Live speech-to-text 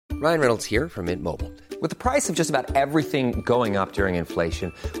Ryan Reynolds here from Mint Mobile. With the price of just about everything going up during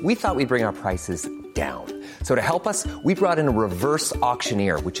inflation, we thought we'd bring our prices down. So to help us, we brought in a reverse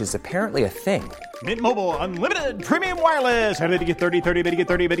auctioneer, which is apparently a thing. Mint Mobile Unlimited Premium Wireless. How to get 30, 30, bit to get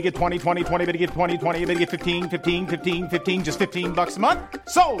 30, bit to get 20, 20, 20, bit to get 20, 20, bit to get 15, 15, 15, 15, just $15 a month?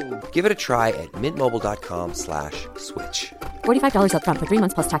 Sold! Give it a try at mintmobile.com/switch. $45 up front for 3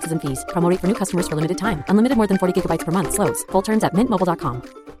 months plus taxes and fees. Promo rate for new customers for limited time. Unlimited more than 40 gigabytes per month. Slows full terms at mintmobile.com.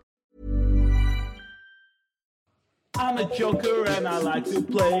 I'm a joker and I like to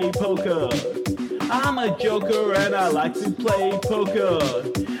play poker. I'm a joker and I like to play poker.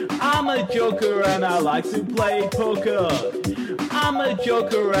 I'm a joker and I like to play poker. I'm a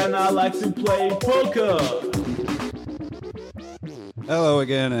joker and I like to play poker. Hello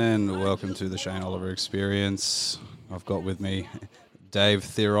again and welcome to the Shane Oliver Experience. I've got with me Dave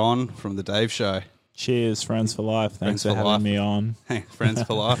Theron from The Dave Show. Cheers, friends for life. Thanks Friends for for having life. me on. Hey, friends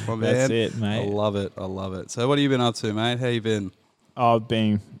for life, my man. That's it, mate. I love it. I love it. So what have you been up to, mate? How you been? I've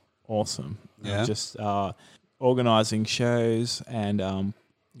been awesome. Yeah? Just organising shows and,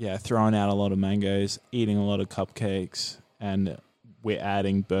 throwing out a lot of mangoes, eating a lot of cupcakes, and we're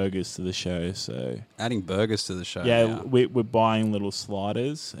adding burgers to the show. So Adding burgers to the show. yeah, now. we're buying little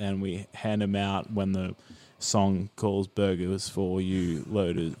sliders and we hand them out when the song calls burgers for you,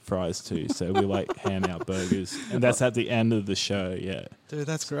 loaded fries too. So we hand out burgers, and that's at the end of the show. Yeah, Dude,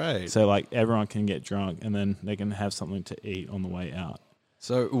 that's great. so everyone can get drunk and then they can have something to eat on the way out.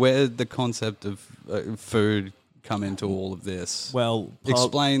 So where did the concept of food come into all of this? Well,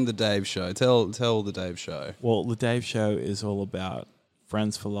 Explain The Dave Show. Tell The Dave Show. Well, the Dave Show is all about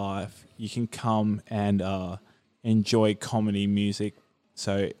friends for life. You can come and enjoy comedy music.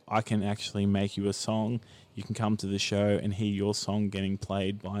 So I can actually make you a song. You can come to the show and hear your song getting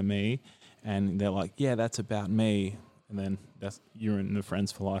played by me, and they're like, "Yeah, that's about me." And then you're in the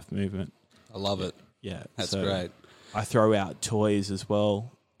Friends for Life movement. I love it. Yeah, That's so great. I throw out toys as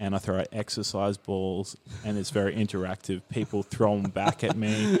well, and I throw out exercise balls, and it's very interactive. People throw them back at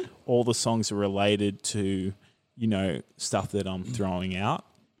me. All the songs are related to, stuff that I'm throwing out,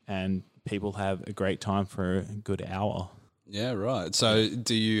 and people have a great time for a good hour. Yeah, right. So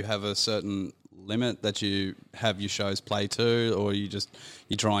do you have a certain limit that you have your shows play to, or you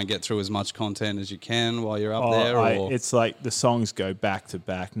try and get through as much content as you can while you're up there? Or? It's like the songs go back to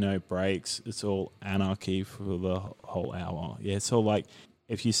back, no breaks. It's all anarchy for the whole hour. Yeah, it's all like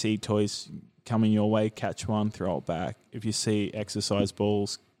if you see toys coming your way, catch one, throw it back. If you see exercise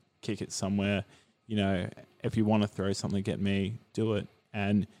balls, kick it somewhere. If you want to throw something at me, do it.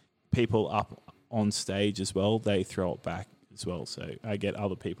 And people up on stage as well, they throw it back as well. So I get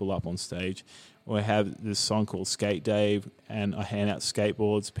other people up on stage. We have this song called Skate Dave, and I hand out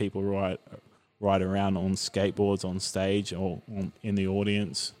skateboards. People ride around on skateboards on stage or in the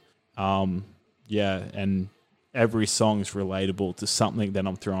audience. And every song's relatable to something that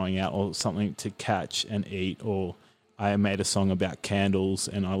I'm throwing out or something to catch and eat. Or I made a song about candles,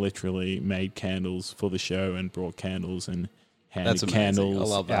 and I literally made candles for the show and brought candles and handed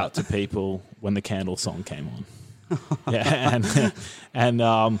candles out to people when the candle song came on. Yeah, and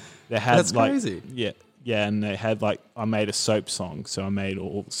they had That's crazy. Yeah, and they had I made a soap song, so I made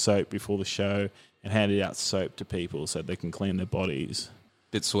all soap before the show and handed out soap to people so they can clean their bodies.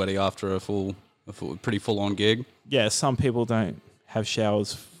 Bit sweaty after a pretty full-on gig. Yeah, some people don't have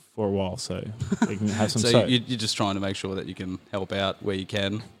showers for a while, so they can have some So soap. you're just trying to make sure that you can help out where you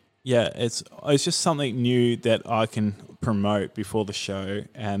can. Yeah, it's just something new that I can promote before the show,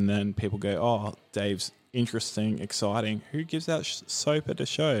 and then people go, "Oh, Dave's interesting, exciting. Who gives out soap at a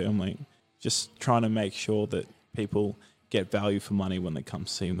show?" I'm like, just trying to make sure that people get value for money when they come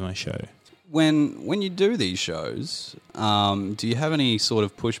see my show. When you do these shows, do you have any sort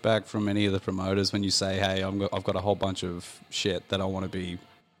of pushback from any of the promoters when you say, "Hey, I've got a whole bunch of shit that I want to be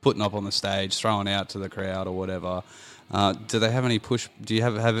putting up on the stage, throwing out to the crowd or whatever"? Do they have any do you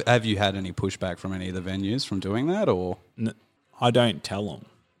have you had any pushback from any of the venues from doing that, or? I don't tell them.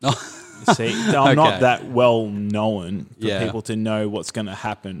 See, I'm not that well known for people to know what's going to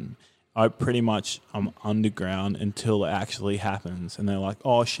happen. I'm underground until it actually happens, and they're like,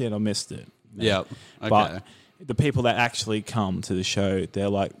 "Oh shit, I missed it." Yeah. Okay. But the people that actually come to the show, they're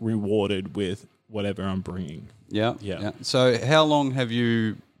rewarded with whatever I'm bringing. Yeah. Yeah. So how long have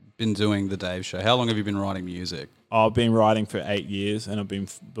you been doing the Dave Show? How long have you been writing music? I've been writing for 8 years, and I've been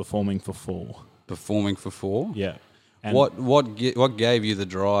performing for 4. Performing for 4? Yeah. And What gave you the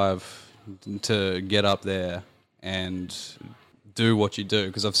drive to get up there and do what you do?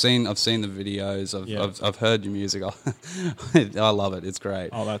 Because I've seen the videos. I've heard your music. I love it. It's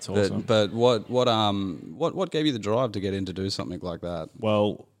great. Oh, that's awesome. But what gave you the drive to get in to do something like that?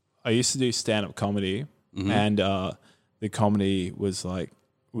 Well, I used to do stand-up comedy, and the comedy was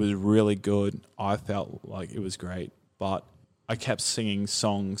really good. I felt like it was great, but I kept singing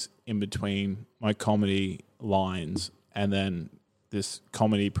songs in between my comedy lines, and then this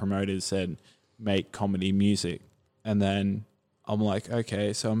comedy promoter said, make comedy music. And then I'm like,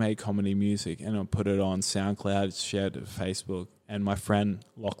 okay, so I made comedy music and I put it on SoundCloud, shared it to Facebook, and my friend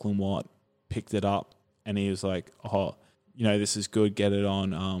Lachlan Watt picked it up and he was like, oh, you know, this is good, get it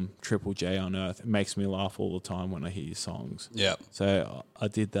on Triple J on Earth. It makes me laugh all the time when I hear your songs. Yeah. So I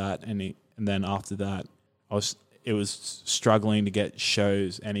did that, and then after that, it was struggling to get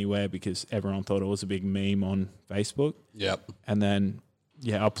shows anywhere because everyone thought it was a big meme on Facebook. Yep. And then,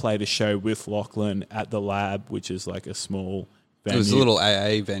 I played a show with Lachlan at the Lab, which is like a small venue. It was a little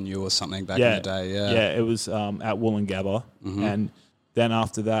AA venue or something back in the day, yeah. Yeah, it was at Wollongabba. And then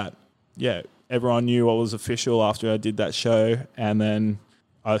after that, everyone knew I was official after I did that show. And then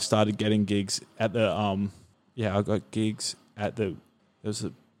I started getting gigs at the, I got gigs at there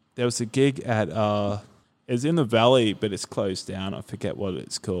was a gig at, it's in the Valley, but it's closed down. I forget what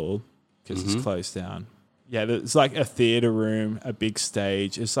it's called because it's closed down. Yeah, it's like a theatre room, a big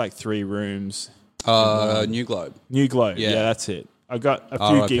stage. It's like 3 rooms. New Globe. New Globe, yeah, that's it. I got a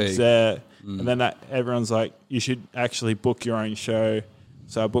few RIP. gigs there, and then everyone's like, you should actually book your own show.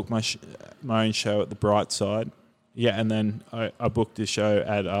 So I booked my own show at the Bright Side. Yeah, and then I booked a show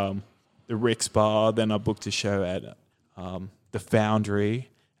at the Rick's Bar. Then I booked a show at the Foundry.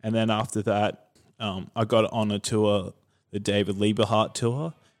 And then after that, I got on a tour, the David Lieberhart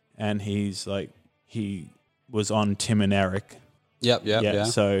tour, and he was on Tim and Eric. Yep.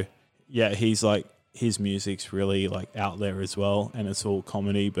 So, he's like, his music's really like out there as well, and it's all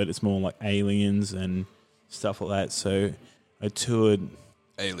comedy, but it's more like aliens and stuff like that. So I toured.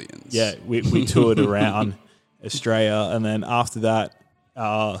 Aliens. Yeah, we toured around Australia, and then after that,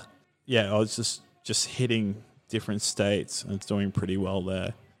 I was just hitting different states and doing pretty well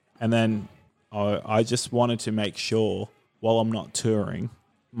there. And then I just wanted to make sure while I'm not touring,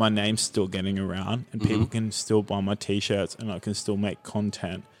 my name's still getting around and people can still buy my T-shirts and I can still make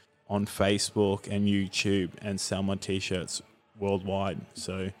content on Facebook and YouTube and sell my T-shirts worldwide.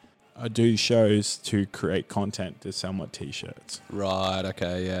 So I do shows to create content to sell my T-shirts. Right,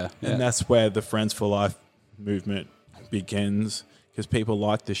 okay, yeah. And that's where the Friends for Life movement begins, because people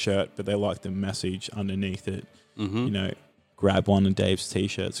like the shirt, but they like the message underneath it. You know, grab one of Dave's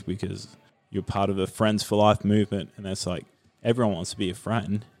T-shirts because you're part of the Friends for Life movement, and that's like everyone wants to be a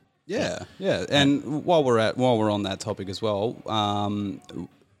friend. Yeah. And while we're on that topic as well,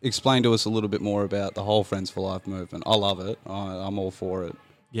 explain to us a little bit more about the whole Friends for Life movement. I love it. I'm all for it.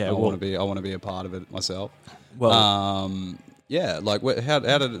 Yeah, I want to be a part of it myself. Well, like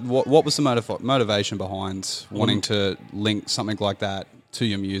what was the motivation behind wanting to link something like that to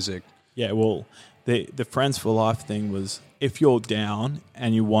your music? Yeah, well, the Friends for Life thing was, if you're down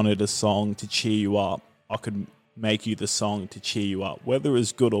and you wanted a song to cheer you up, I could make you the song to cheer you up. Whether it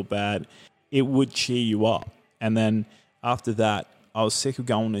was good or bad, it would cheer you up. And then after that, I was sick of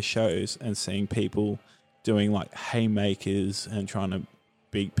going to shows and seeing people doing like haymakers and trying to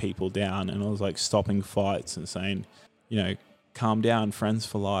beat people down. And I was like stopping fights and saying, you know, calm down, Friends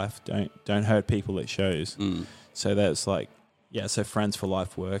for Life. Don't hurt people at shows. So that's like, so Friends for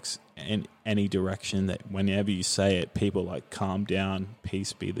Life works in any direction. That whenever you say it, people like, calm down,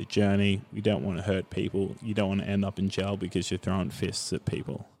 peace be the journey. We don't want to hurt people. You don't want to end up in jail because you're throwing fists at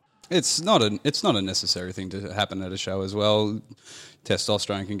people. It's not a necessary thing to happen at a show as well.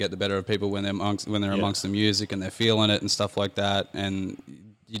 Testosterone can get the better of people when they're amongst the music and they're feeling it and stuff like that. And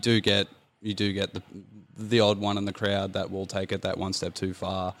you do get the odd one in the crowd that will take it that one step too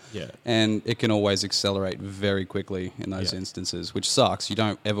far. Yeah. And it can always accelerate very quickly in those instances, which sucks. You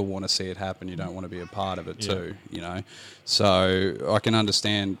don't ever want to see it happen. You don't want to be a part of it too, you know. So I can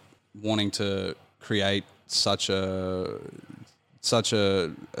understand wanting to create such a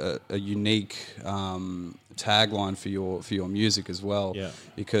unique tagline for your music as well,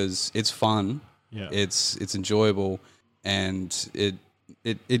 because it's fun, it's enjoyable, and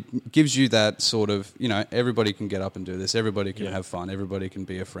it gives you that sort of, you know, everybody can get up and do this, everybody can have fun, everybody can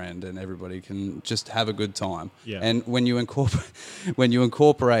be a friend, and everybody can just have a good time. And when you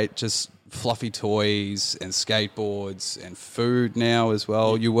incorporate just fluffy toys and skateboards and food now as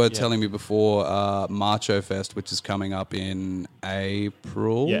well. You were telling me before Macho Fest, which is coming up in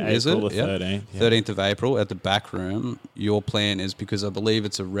April, is April it? The 13th. 13th of April at the Back Room. Your plan is, because I believe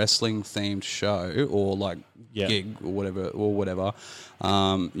it's a wrestling themed show or like gig or whatever.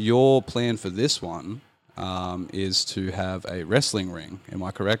 Your plan for this one is to have a wrestling ring. Am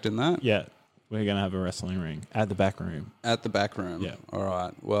I correct in that? Yeah. we're going to have a wrestling ring at the back room. At the back room? Yeah. All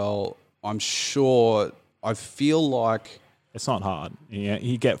right. Well, I'm sure... I feel like... It's not hard.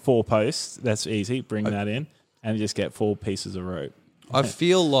 You get 4 posts. That's easy. Bring that in. And you just get 4 pieces of rope. I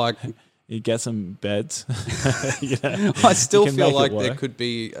feel like... You get some beds. I still feel like there could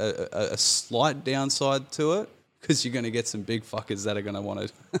be a slight downside to it because you're going to get some big fuckers that are going to want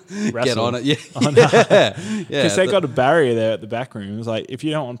to get on it. Yeah, Because they got a barrier there at the back room. It's like, if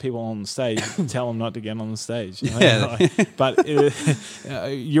you don't want people on the stage, tell them not to get on the stage. You know? But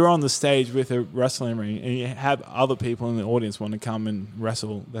you're on the stage with a wrestling ring and you have other people in the audience want to come and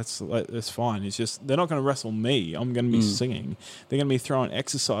wrestle. That's fine. It's just, they're not going to wrestle me. I'm going to be singing. They're going to be throwing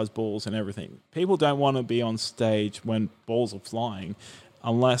exercise balls and everything. People don't want to be on stage when balls are flying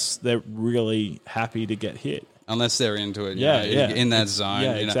unless they're really happy to get hit. Unless they're into it, in that zone.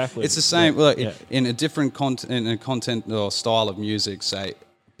 Yeah, exactly. It's the same. Look, in a different content or style of music, say,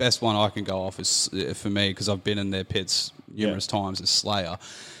 best one I can go off is for me because I've been in their pits numerous times. Is Slayer.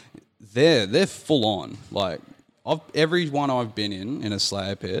 They're full on. Like every one I've been in a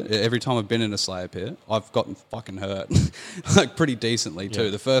Slayer pit, every time I've been in a Slayer pit, I've gotten fucking hurt, like pretty decently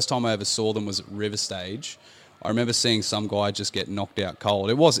too. The first time I ever saw them was at River Stage. I remember seeing some guy just get knocked out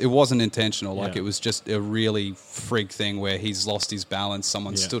cold. It wasn't intentional. Like it was just a really freak thing where he's lost his balance.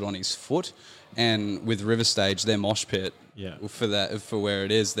 Someone stood on his foot, and with River Stage, their mosh pit for where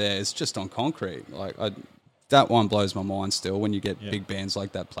it is there, it's just on concrete. Like that one blows my mind still when you get big bands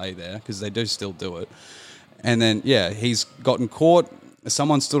like that play there because they do still do it. And then he's gotten caught.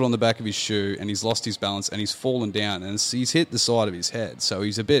 Someone stood on the back of his shoe and he's lost his balance and he's fallen down and he's hit the side of his head. So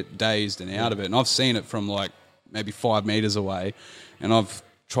he's a bit dazed and out of it. And I've seen it from like maybe 5 meters away, and I've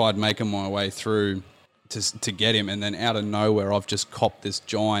tried making my way through to get him, and then out of nowhere I've just copped this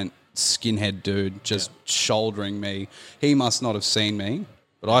giant skinhead dude just shouldering me. He must not have seen me,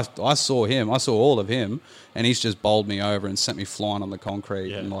 but I saw him. I saw all of him, and he's just bowled me over and sent me flying on the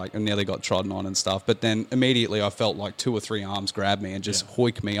concrete and I nearly got trodden on and stuff. But then immediately I felt like 2 or 3 arms grab me and just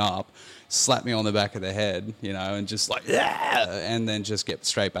hoik me up, slap me on the back of the head, and just like, and then just get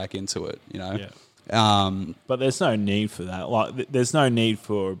straight back into it, But there's no need for that. Like, there's no need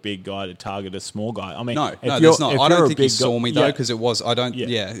for a big guy to target a small guy. I mean, no, there's not. I don't think he saw me though, because it was. I don't.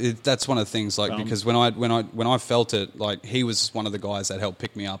 That's one of the things. Like, because when I felt it, like he was one of the guys that helped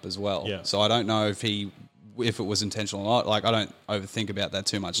pick me up as well. Yeah. So I don't know if it was intentional or not. Like, I don't overthink about that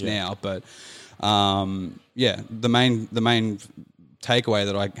too much now. But the main takeaway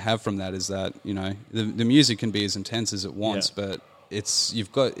that I have from that is that the music can be as intense as it wants, but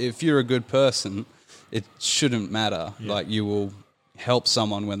if you're a good person, it shouldn't matter. Like, you will help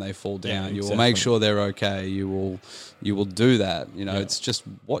someone when they fall down. You will make sure they're okay. You will do that. It's just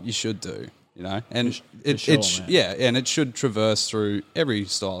what you should do. And and it should traverse through every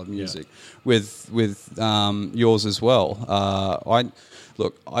style of music, with yours as well.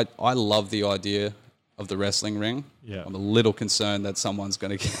 I love the idea of the wrestling ring. Yeah. I'm a little concerned that someone's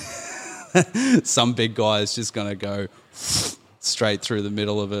going to some big guy is just going to go straight through the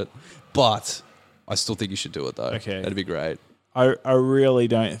middle of it, but I still think you should do it though. Okay, that'd be great. I really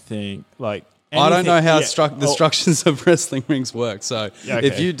don't think like anything, I don't know how the structures of wrestling rings work. So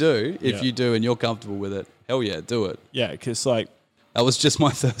if you do and you're comfortable with it, hell yeah, do it. Yeah, because like that was just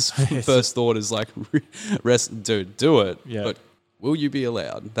my first thought is like, dude, do it. Yeah. But will you be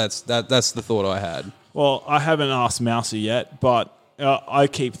allowed? That's the thought I had. Well, I haven't asked Mousy yet, but I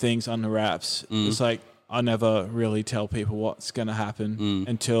keep things under wraps. It's like, I never really tell people what's going to happen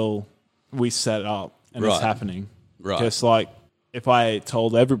until we set it up and it's happening. Right. Because like, if I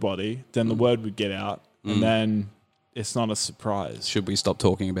told everybody, then the word would get out and then it's not a surprise. Should we stop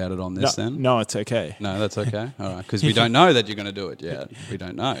talking about it on this then? No, it's okay. No, that's okay. All right. Because we don't know that you're going to do it yet. We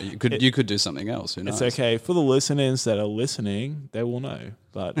don't know. You could do something else. Who knows? It's okay. For the listeners that are listening, they will know.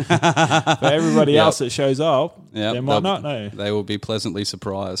 But for everybody else that shows up, they might not know. They will be pleasantly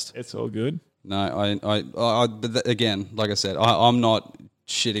surprised. It's all good. No, but again, like I said, I'm not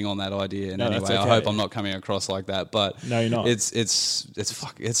shitting on that idea in any way. Okay. I hope I'm not coming across like that. But no, you're not. It's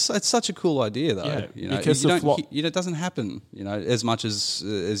such a cool idea though. Because it doesn't happen, as much as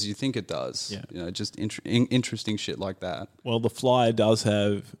you think it does. Yeah. Just interesting shit like that. Well, the Flyer does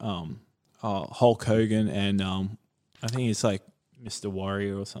have Hulk Hogan and I think it's like Mr.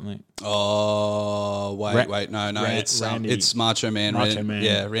 Warrior or something. Oh, wait, no, it's Macho Man.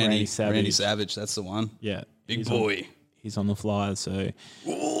 Randy Savage. That's the one. Yeah, big boy. He's on the Flyer, so...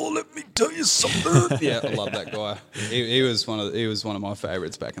 Oh, let me tell you something. Yeah, I love that guy. He was one of my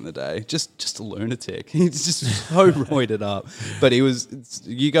favorites back in the day. Just a lunatic. He's just so roided up. But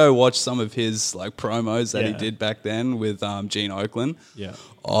you go watch some of his like promos that he did back then with Gene Oakland. Yeah.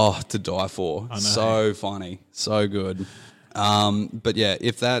 Oh, to die for. I know. So funny. So good. But yeah,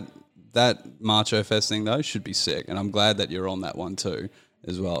 if that Macho Fest thing though should be sick, and I'm glad that you're on that one too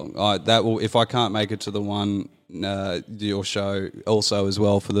as well. That will, if I can't make it to the one your show also as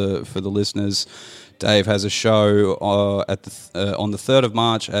well for the listeners, Dave has a show on the 3rd of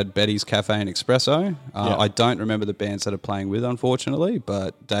March at Betty's Cafe and Espresso. I don't remember the bands that are playing with, unfortunately,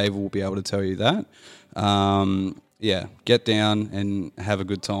 but Dave will be able to tell you that. Get down and have a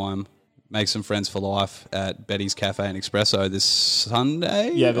good time. Make some friends for life at Betty's Cafe and Espresso this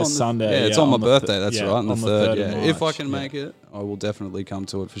Sunday. Yeah, this Sunday. Yeah, it's on my birthday. That's right, on the 3rd. of March. If I can make it, I will definitely come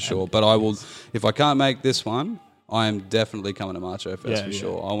to it for sure. But I will, if I can't make this one, I am definitely coming to Macho Fest for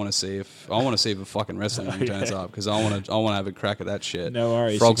sure. I want to see if a fucking wrestling ring turns up, because I want to have a crack at that shit. No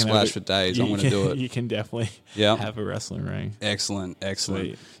worries. Frog splash for days. I'm going to do it. You can definitely have a wrestling ring. Excellent.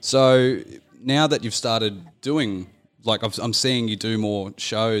 Sweet. So now that you've started doing, like I'm seeing you do more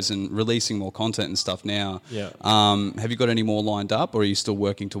shows and releasing more content and stuff now. Yeah. Have you got any more lined up, or are you still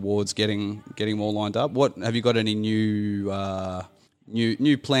working towards getting more lined up? What have you got any new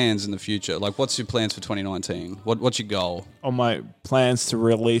plans in the future? Like, what's your plans for 2019? What's your goal? On my plans to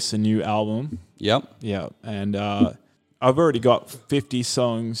release a new album. Yep. Yeah, and I've already got 50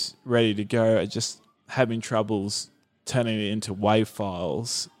 songs ready to go. I just having troubles turning it into WAV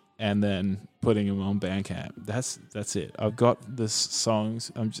files and then putting them on Bandcamp. That's it. I've got the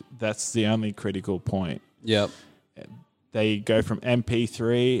songs. That's the only critical point. Yep. They go from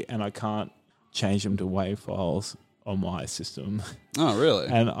MP3, and I can't change them to WAV files on my system. Oh, really?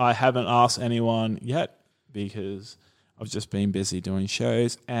 And I haven't asked anyone yet because I've just been busy doing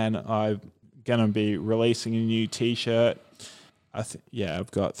shows, and I'm going to be releasing a new T-shirt. I've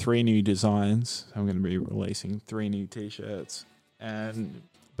got 3 new designs. I'm going to be releasing 3 new T-shirts.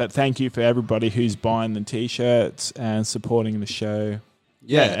 But thank you for everybody who's buying the T-shirts and supporting the show.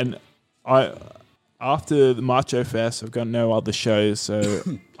 Yeah, and after the Macho Fest, I've got no other shows, so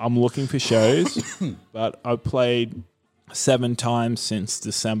I'm looking for shows. But I've played 7 times since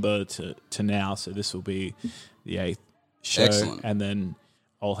December to now, so this will be the 8th show. Excellent. And then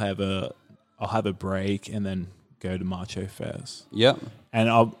I'll have a break and then go to Macho Fest. Yep.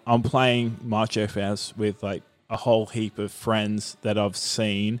 And I'm playing Macho Fest with like a whole heap of friends that I've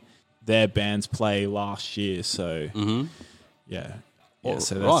seen their bands play last year. So yeah.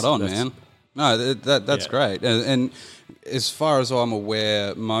 So right on, man. No, that's great. And as far as I'm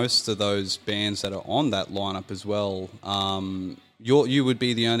aware, most of those bands that are on that lineup as well, you would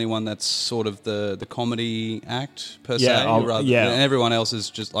be the only one that's sort of the comedy act per se. And everyone else is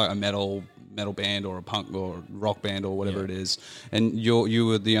just like a metal band or a punk or rock band or whatever it is. And you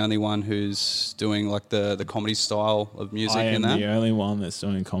were the only one who's doing like the comedy style of music in that? I am the only one that's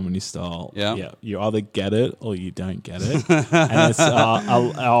doing comedy style. Yeah. You either get it or you don't get it. And it's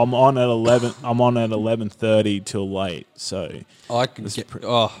I'm on at 11:30 till late. So I can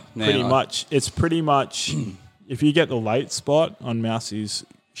it's pretty much if you get the late spot on Mousie's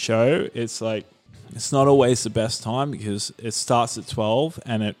show, it's like it's not always the best time because it starts at 12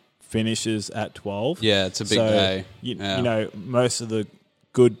 and it finishes at 12. Yeah, it's a big day. You know, most of the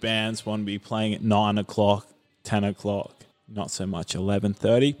good bands want to be playing at 9 o'clock, 10 o'clock, not so much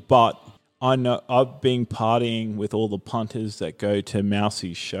 11:30. But I know I've been partying with all the punters that go to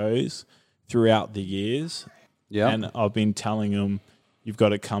Mousie's shows throughout the years. Yeah. And I've been telling them, you've got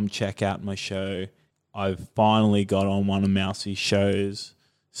to come check out my show. I've finally got on one of Mousie's shows.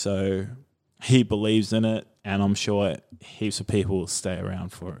 So he believes in it, and I'm sure heaps of people will stay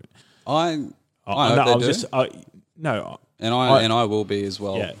around for it. I will be as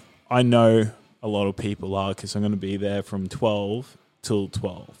well. Yeah, I know a lot of people are because I'm going to be there from 12 till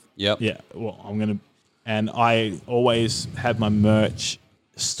 12. Yep. Yeah. Well, and I always have my merch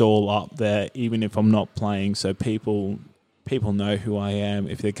stall up there, even if I'm not playing, so people know who I am.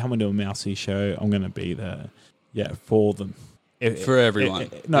 If they're coming to a Mousy show, I'm going to be there. Yeah, for them. For everyone.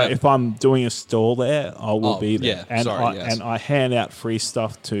 If I'm doing a stall there, I will be there. Yeah, and I hand out free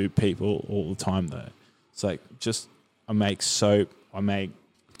stuff to people all the time there. It's like I make soap, I make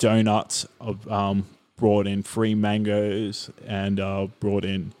donuts, I've brought in free mangoes, and brought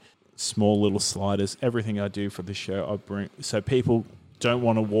in small little sliders. Everything I do for the show, I bring. So people don't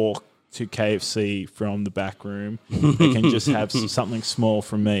want to walk to KFC from the back room. They can just have something small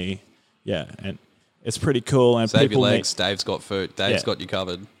from me. Yeah, and it's pretty cool. And save people your legs. Dave's got food. Dave's got you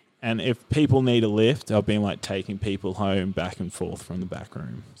covered. And if people need a lift, I've been like taking people home back and forth from the back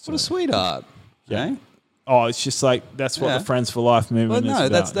room. So, What a sweetheart. Yeah. Eh? oh, it's just like that's what Yeah. the Friends for Life movement Well, no,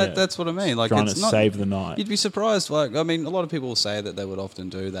 is about. that's what I mean. Like, trying it's to not, save the night. You'd be surprised. Like, I mean, a lot of people will say that they would often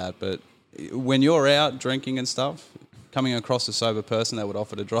do that, but when you're out drinking and stuff, coming across a sober person that would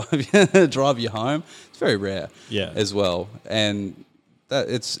offer to drive you home, it's very rare. Yeah. As well, and that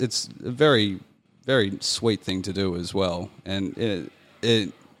it's a very, very sweet thing to do as well, and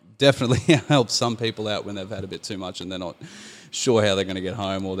it definitely helps some people out when they've had a bit too much and they're not sure how they're going to get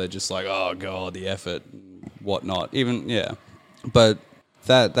home, or they're just like, oh god, the effort, and whatnot. But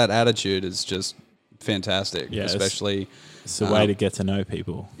that attitude is just fantastic. Yeah, especially it's the way to get to know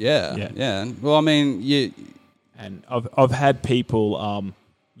people. Yeah. Well, I mean, And I've had people,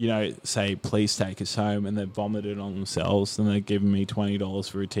 say, please take us home, and they've vomited on themselves, and they're giving me $20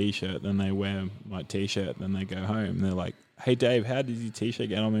 for a T-shirt, then they wear my T-shirt, then they go home, and they're like, hey, Dave, how did your T-shirt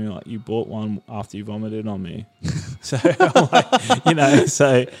get on me? Like, you bought one after you vomited on me. So, I'm like,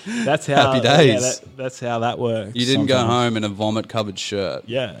 so that's how... Happy days. Yeah, that's how that works. you didn't sometimes. go home in a vomit-covered shirt.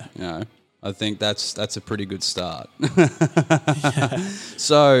 Yeah. You know, I think that's a pretty good start.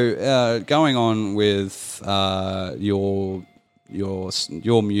 So, going on with your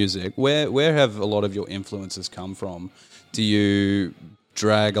music, where have a lot of your influences come from? Do you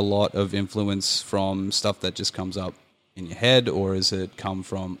drag a lot of influence from stuff that just comes up in your head, or is it come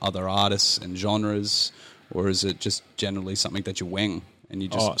from other artists and genres, or is it just generally something that you wing and you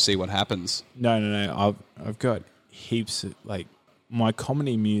just see what happens? No. I've got heaps of, like, my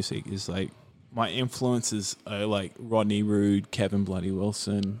comedy music is like, my influences are like Rodney Rude, Kevin Bloody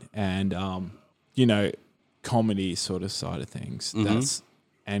Wilson, and comedy sort of side of things. Mm-hmm.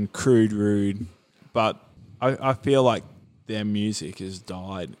 And Crude Rude, but I feel like their music has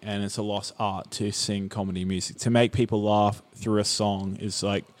died, and it's a lost art to sing comedy music. To make people laugh through a song is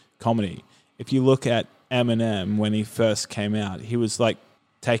like comedy. If you look at Eminem when he first came out, he was like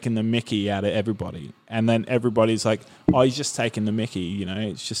taking the mickey out of everybody, and then everybody's like, oh, he's just taking the mickey,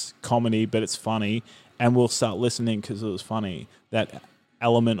 it's just comedy, but it's funny, and we'll start listening because it was funny. That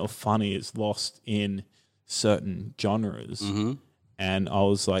element of funny is lost in certain genres, and I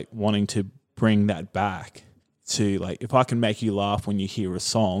was like wanting to bring that back to, like, if I can make you laugh when you hear a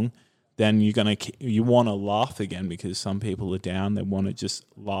song, then you want to laugh again, because some people are down, they want to just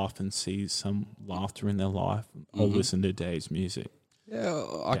laugh and see some laughter in their life, or listen to Dave's music. Yeah,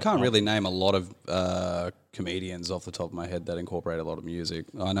 I can't really name a lot of comedians off the top of my head that incorporate a lot of music.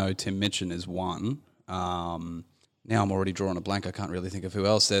 I know Tim Minchin is one. Now I'm already drawing a blank. I can't really think of who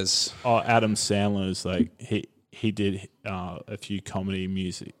else there's. Oh, Adam Sandler is like, he did a few comedy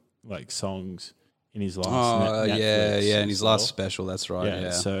music, like songs in his last Netflix in his last special, that's right.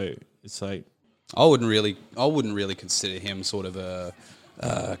 Yeah. So it's like, I wouldn't really consider him sort of a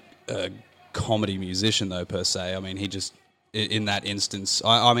comedy musician though, per se. I mean, he just, in that instance,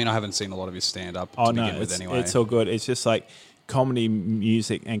 I mean, I haven't seen a lot of his stand-up to begin with anyway. It's all good. It's just like comedy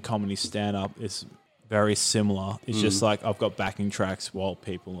music and comedy stand-up is very similar. It's just like I've got backing tracks while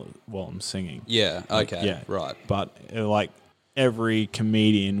I'm singing. Yeah, okay, Yeah. right. But like every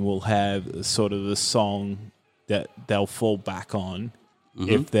comedian will have sort of the song that they'll fall back on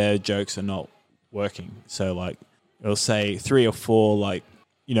if their jokes are not working. So like it'll say 3 or 4 like,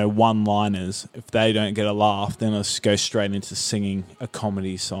 one-liners. If they don't get a laugh, then they'll just go straight into singing a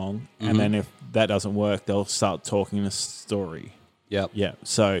comedy song. And then if that doesn't work, they'll start talking a story. Yep. Yeah.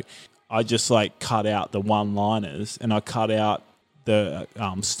 So I just like cut out the one-liners, and I cut out the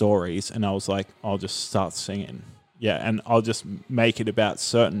stories, and I was like, I'll just start singing. Yeah, and I'll just make it about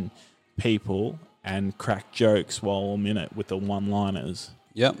certain people and crack jokes while I'm in it with the one-liners.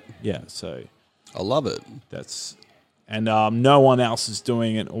 Yep. Yeah, so I love it. that's... And no one else is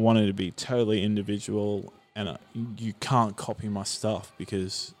doing it. I wanted to be totally individual, and you can't copy my stuff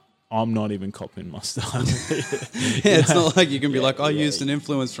because I'm not even copying my stuff. Yeah, it's not like you can be like, I used an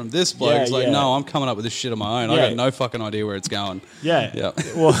influence from this bloke. Yeah, It's like, yeah. no, I'm coming up with this shit on my own. I Yeah. got no fucking idea where it's going. Yeah. Yeah.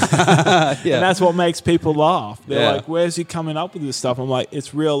 Well, Yeah. and that's what makes people laugh. They're Yeah. like, where's he coming up with this stuff? I'm like,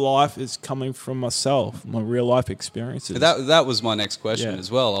 it's real life. It's coming from myself, my real life experiences. That was my next question Yeah. as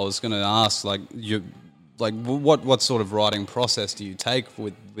well. I was going to ask, what sort of writing process do you take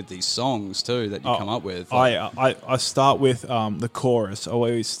with these songs too that you come up with? I start with the chorus. I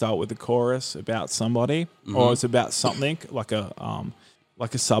always start with the chorus about somebody, or it's about something like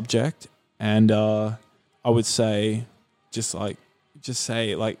a subject, and I would say just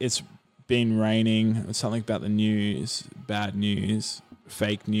say it's been raining, or something about the news, bad news,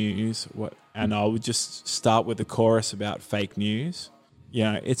 fake news. And I would just start with the chorus about fake news.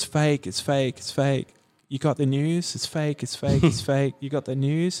 It's fake, it's fake, it's fake. you got the news? It's fake, it's fake, it's fake. You got the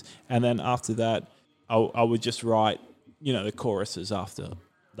news? And then after that, I would just write, the choruses after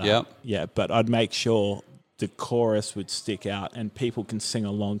that. Yep. Yeah, but I'd make sure the chorus would stick out and people can sing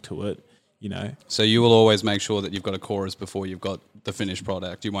along to it, So you will always make sure that you've got a chorus before you've got the finished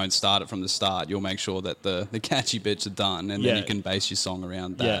product. You won't start it from the start. You'll make sure that the catchy bits are done, and then you can base your song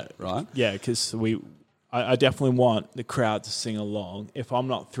around that, right? Yeah, because I definitely want the crowd to sing along. If I'm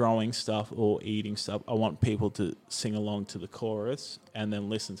not throwing stuff or eating stuff, I want people to sing along to the chorus and then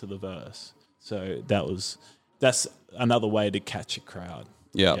listen to the verse. So that's another way to catch a crowd.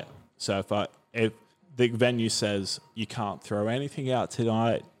 Yeah. So if the venue says you can't throw anything out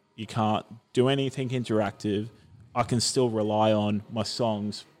tonight, you can't do anything interactive, I can still rely on my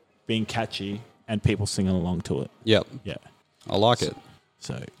songs being catchy and people singing along to it. Yep. Yeah. I like it.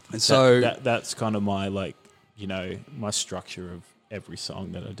 So that's kind of my my structure of every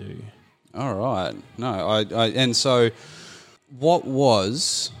song that I do. All right. No, and so what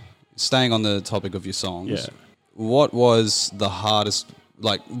was, staying on the topic of your songs, what was the hardest,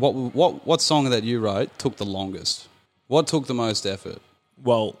 what song that you wrote took the longest? What took the most effort?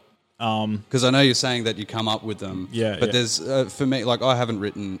 Well, because I know you're saying that you come up with them. Yeah. But there's for me, I haven't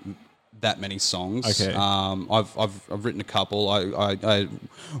written that many songs. Okay. I've written a couple. I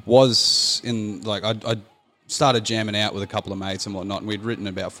was in I started jamming out with a couple of mates and whatnot, and we'd written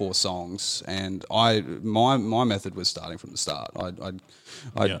about 4 songs. And my method was starting from the start.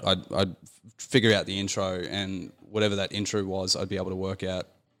 I'd figure out the intro, and whatever that intro was, I'd be able to work out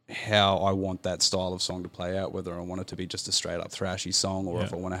how I want that style of song to play out, whether I want it to be just a straight up thrashy song, or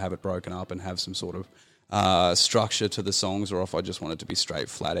if I want to have it broken up and have some sort of structure to the songs, or if I just want it to be straight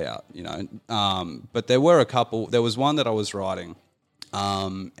flat out, But there were a couple. There was one that I was writing,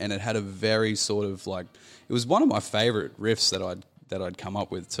 and it had a very sort of it was one of my favorite riffs that I'd come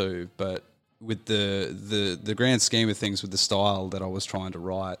up with too. But with the grand scheme of things, with the style that I was trying to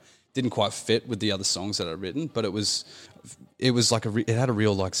write, didn't quite fit with the other songs that I'd written. But it had a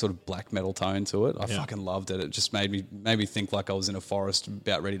real sort of black metal tone to it. I fucking loved it. It just made me think like I was in a forest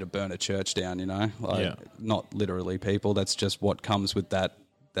about ready to burn a church down. Not literally, people. That's just what comes with that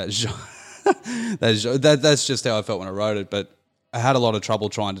genre. That's just how I felt when I wrote it. But I had a lot of trouble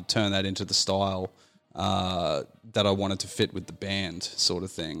trying to turn that into the style that I wanted to fit with the band, sort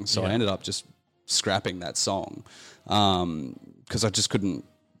of thing. So I ended up just scrapping that song because I just couldn't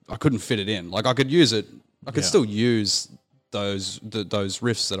fit it in. I could use it. I could still use those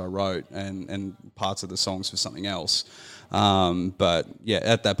riffs that I wrote and parts of the songs for something else. But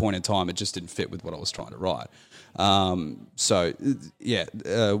at that point in time, it just didn't fit with what I was trying to write. What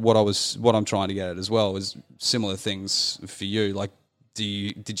I'm trying to get at as well is similar things for you.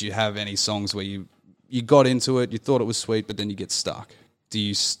 Did you have any songs where you got into it, you thought it was sweet, but then you get stuck? Do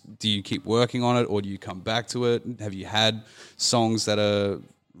you keep working on it, or do you come back to it? Have you had songs that are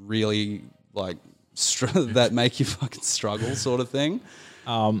really that make you fucking struggle, sort of thing?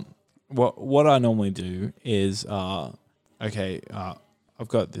 What I normally do is I've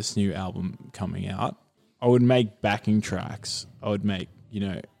got this new album coming out. I would make backing tracks. I would make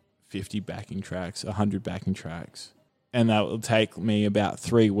 50 backing tracks, 100 backing tracks, and that would take me about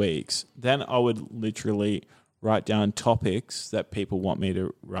 3 weeks. Then I would literally write down topics that people want me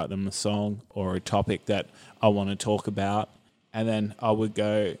to write them a song, or a topic that I want to talk about, and then I would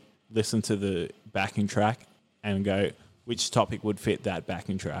go listen to the backing track and go, which topic would fit that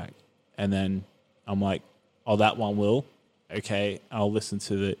backing track? And then I'm like, oh, that one will. Okay, I'll listen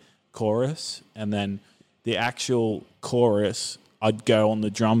to the chorus, and then the actual chorus, I'd go on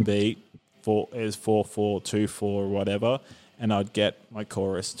the drum beat, 4/4, or whatever, and I'd get my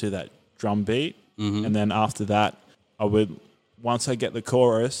chorus to that drum beat. Mm-hmm. And then after that, once I get the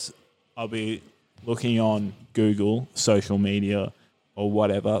chorus, I'll be looking on Google, social media, or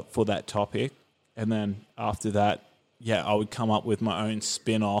whatever for that topic. And then after that, I would come up with my own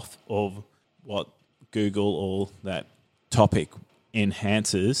spin-off of what Google or that topic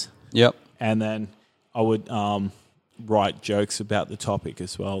enhances. Yep. And then I would write jokes about the topic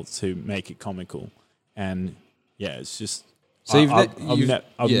as well to make it comical. And it's just... So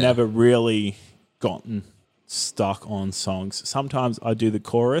I've never really gotten stuck on songs. Sometimes I do the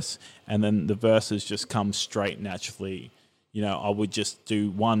chorus and then the verses just come straight naturally. I would just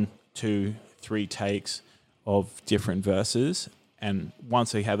do 1, 2, 3 takes of different verses, and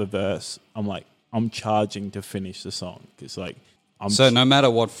once I have a verse, I'm charging to finish the song, because no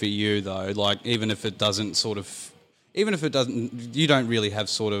matter what for you though, even if it doesn't, you don't really have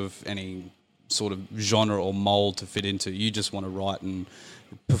sort of any sort of genre or mold to fit into. You just want to write and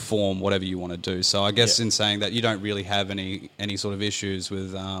perform whatever you want to do. So I guess in saying that, you don't really have any sort of issues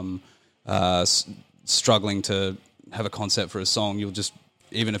with struggling to have a concept for a song, you'll just,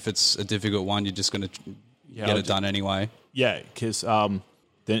 even if it's a difficult one, you're just going to get it done anyway. Yeah, because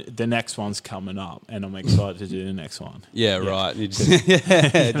the next one's coming up, and I'm excited to do the next one. Yeah, right. You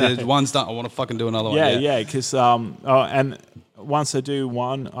just, one's done. I want to fucking do another one. Yeah, because and once I do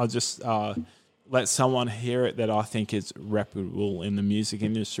one, I'll just let someone hear it that I think is reputable in the music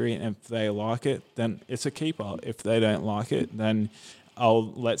industry, and if they like it, then it's a keeper. If they don't like it, then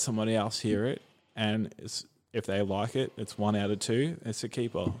I'll let somebody else hear it, and if they like it, it's 1 out of 2. It's a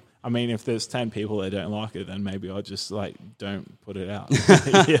keeper. I mean, if there's 10 people that don't like it, then maybe I'll just don't put it out.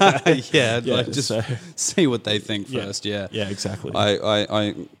 Just see what they think first. Yeah, exactly.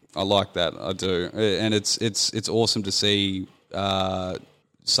 I like that. I do, and it's awesome to see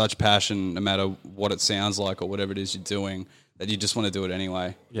such passion, no matter what it sounds like or whatever it is you're doing, that you just want to do it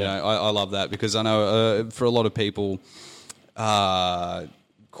anyway. Yeah. You know, I love that, because I know for a lot of people,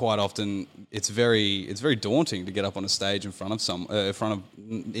 quite often it's very daunting to get up on a stage in front of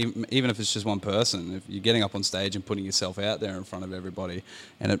even if it's just one person. If you're getting up on stage and putting yourself out there in front of everybody,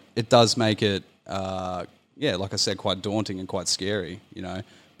 and it does make it like I said, quite daunting and quite scary, you know.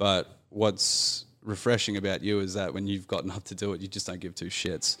 But what's refreshing about you is that when you've gotten up to do it, you just don't give two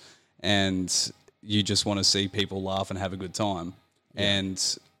shits, and you just want to see people laugh and have a good time.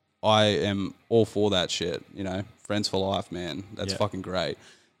 And I am all for that shit, you know. Friends for life, man. That's fucking great.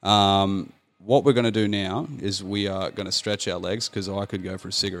 What we're going to do now is we are going to stretch our legs, because I could go for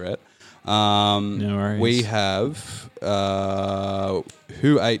a cigarette. No worries. We have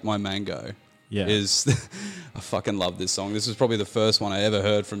Who Ate My Mango. Yeah. I fucking love this song. This is probably the first one I ever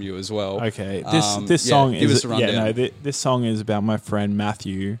heard from you as well. Okay. This song give us a rundown. This song is about my friend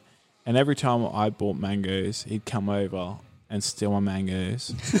Matthew, and every time I bought mangoes, he'd come over and steal my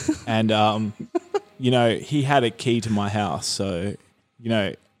mangoes. And you know, he had a key to my house, so you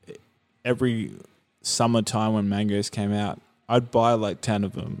know, every summertime when mangoes came out, I'd buy like 10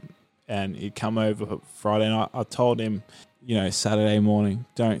 of them, and he'd come over Friday night. I told him, you know, Saturday morning,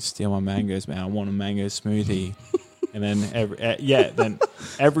 don't steal my mangoes, man. I want a mango smoothie. And then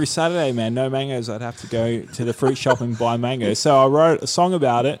every Saturday, man, no mangoes. I'd have to go to the fruit shop and buy mangoes. So I wrote a song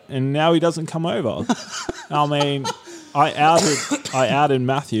about it, and now he doesn't come over. I mean, I outed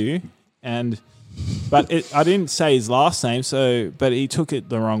Matthew, but I didn't say his last name, but he took it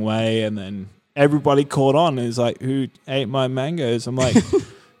the wrong way, and then everybody caught on. It was like, who ate my mangoes? I'm like,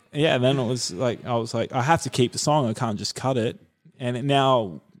 yeah. And then I was like, I have to keep the song. I can't just cut it. And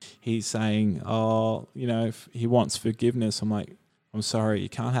now he's saying, oh, you know, if he wants forgiveness. I'm like, I'm sorry, you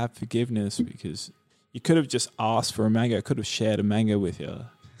can't have forgiveness, because you could have just asked for a mango. I could have shared a mango with you.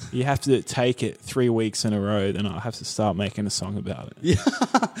 You have to take it 3 weeks in a row, then I'll have to start making a song about it. Yeah.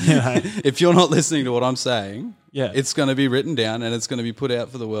 You know? If you're not listening to what I'm saying, it's going to be written down and it's going to be put out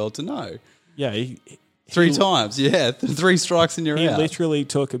for the world to know. Yeah. Three times, 3 strikes and you're out. He literally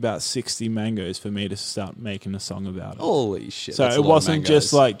took about 60 mangoes for me to start making a song about it. Holy shit. So it wasn't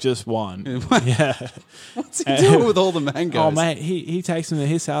just one. Yeah. What's he doing with all the mangoes? Oh, mate, he takes them to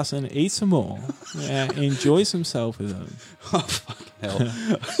his house and eats them all. Yeah, enjoys himself with them. Oh, fucking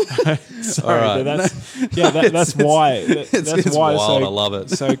hell. Sorry, right. but that's why. That's why wild. I love it.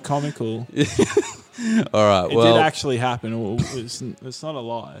 So comical. All right. It did actually happen. It's not a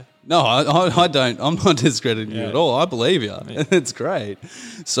lie. No, I don't. I'm not discrediting you at all. I believe you. Yeah. It's great.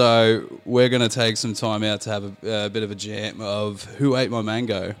 So we're going to take some time out to have a bit of a jam of Who Ate My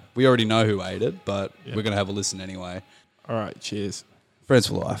Mango. We already know who ate it, but we're going to have a listen anyway. All right. Cheers. Friends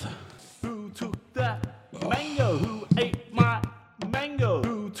for life. Who took that mango? Who ate my mango?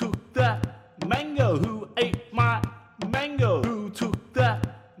 Who took that mango? Who ate my mango? Who took that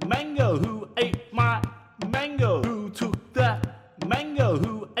mango? Who ate my mango? Who took that mango?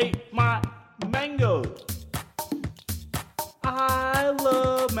 Who ate my mango? I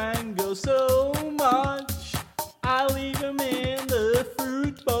love mango so much, I leave them in the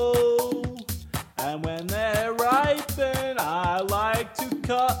fruit bowl. And when they're ripen, I like to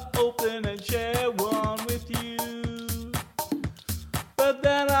cut open and share one with you. But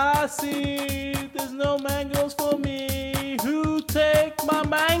then I see there's no mangoes for me. Who take my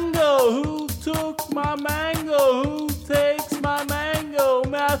mango? Who took my mango? Who takes my mango?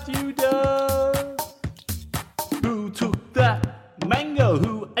 Matthew does. Who took that mango?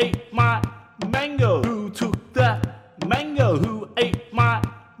 Who ate my mango? Who took that mango? Who ate my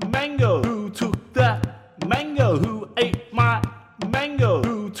mango? Who took that mango? Who ate my mango?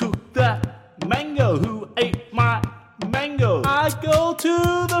 Who took that mango? Who ate my mango? I go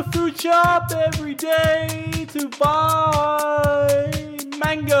to the fruit shop every day to buy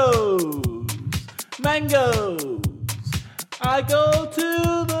mangoes. I go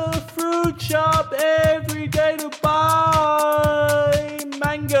to the fruit fruit shop every day to buy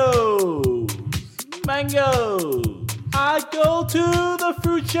mangoes. Mangoes. I go to the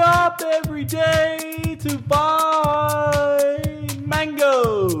fruit shop every day to buy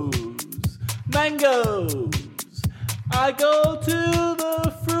mangoes. Mangoes. I go to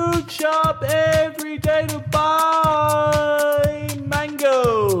the fruit shop every day to buy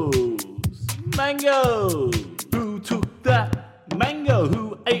mangoes. Mangoes. Who took that mango?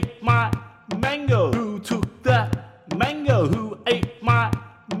 Who ate my mango? Who took that mango? Who ate my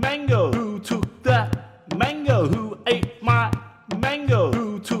mango? Who took that mango? Who ate my mango?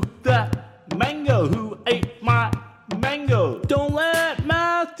 Who took that mango? Who ate my mango? Don't let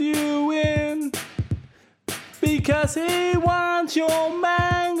Matthew in, because he wants your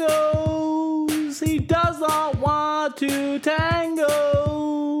mangoes. He does not want to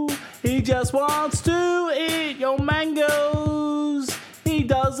tango. He just wants to eat your mangoes. He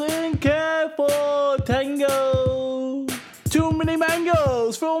doesn't care for tango. Too many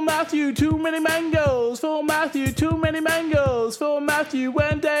mangoes for Matthew. Too many mangoes for Matthew. Too many mangoes for Matthew.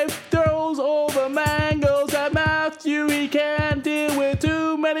 When Dave throws all the mangoes at Matthew, he can't deal with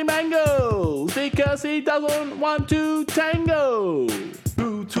too many mangoes because he doesn't want to tango.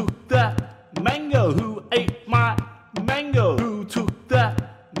 Who took that mango? Who ate my mango? Who took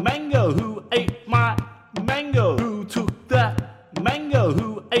that mango? Who ate my mango? Who took that mango?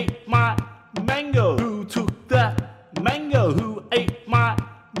 Who ate my mango? Who took that mango? Who ate my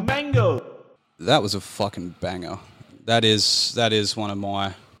mango? That was a fucking banger. That is one of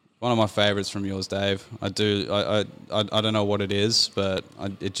my favorites from yours, Dave. I don't know what it is, but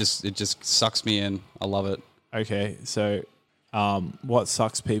it just sucks me in. I love it. Okay, so what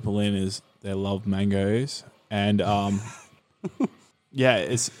sucks people in is they love mangoes, and yeah,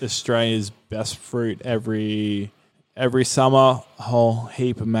 it's Australia's best fruit. Every summer, a whole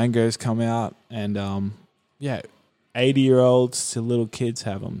heap of mangoes come out, and yeah, 80-year-olds to little kids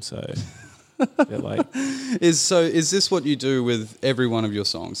have them. So they're like, is this what you do with every one of your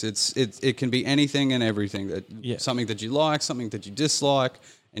songs? It can be anything and everything. Something that you like, something that you dislike,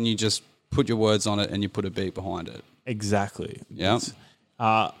 and you just put your words on it and you put a beat behind it. Exactly. Yeah.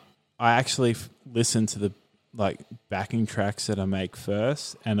 I actually listen to the backing tracks that I make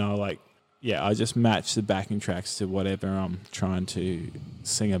first, and I just match the backing tracks to whatever I'm trying to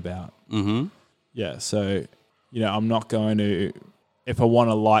sing about. Mm-hmm. Yeah. So, I'm not going to, if I want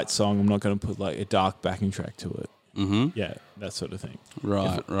a light song, I'm not going to put a dark backing track to it. Mm-hmm. Yeah, that sort of thing.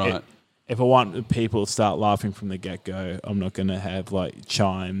 Right. If I want people to start laughing from the get-go, I'm not going to have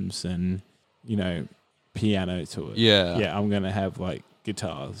chimes and, piano to it. Yeah. Yeah, I'm going to have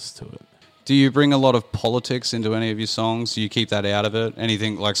guitars to it. Do you bring a lot of politics into any of your songs? Do you keep that out of it?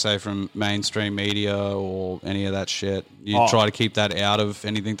 Anything say from mainstream media or any of that shit? You try to keep that out of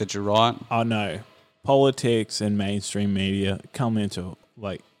anything that you write? Oh no. Politics and mainstream media come into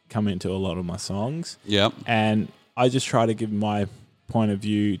a lot of my songs. Yep. And I just try to give my point of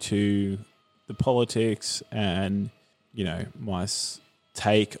view to the politics and, my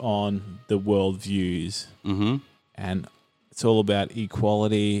take on the world views. Mm-hmm. And it's all about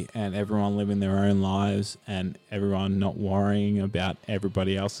equality and everyone living their own lives and everyone not worrying about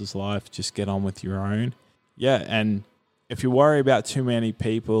everybody else's life. Just get on with your own. Yeah, and if you worry about too many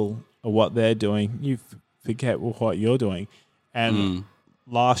people or what they're doing, you forget what you're doing. And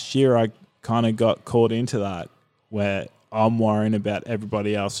last year I kind of got caught into that where I'm worrying about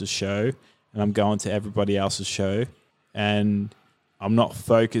everybody else's show and I'm going to everybody else's show and I'm not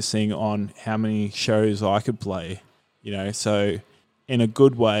focusing on how many shows I could play. So in a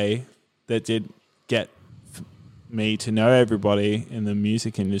good way, that did get me to know everybody in the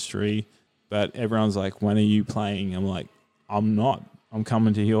music industry. But everyone's like, when are you playing? I'm like, I'm not. I'm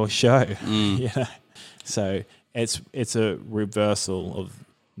coming to your show. So it's a reversal of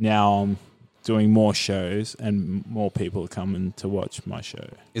now I'm doing more shows and more people are coming to watch my show.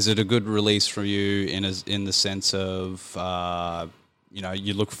 Is it a good release for you in the sense of,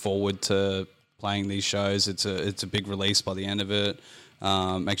 you look forward to playing these shows? It's a big release by the end of it.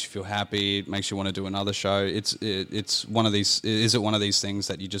 Makes you feel happy. Makes you want to do another show. It's one of these. Is it one of these things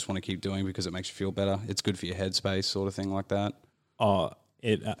that you just want to keep doing because it makes you feel better? It's good for your headspace, sort of thing like that. Oh,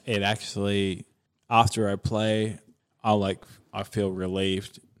 it actually, after I play, I feel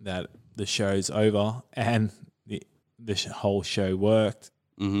relieved that the show's over and the whole show worked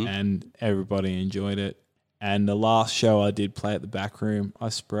and everybody enjoyed it. And the last show I did play at the back room, I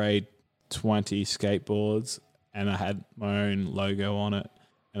sprayed 20 skateboards and I had my own logo on it,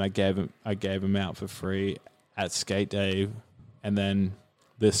 and I gave them out for free at Skate Day, and then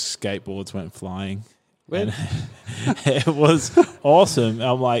the skateboards went flying. And it was awesome.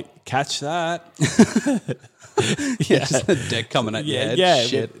 I'm like, catch that. Just the deck coming at your head. Yeah,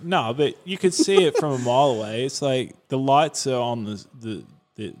 Shit. but you could see it from a mile away. It's like the lights are on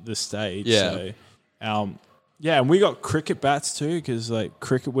the stage. Yeah. So, and we got cricket bats too, because like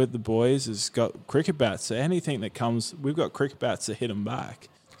Cricket with the Boys has got cricket bats. So anything that comes, we've got cricket bats to hit them back.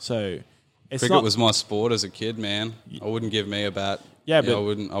 So it's Cricket was my sport as a kid, man. I wouldn't give me a bat. Yeah, but I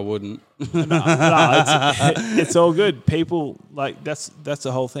wouldn't. it's all good. People like that's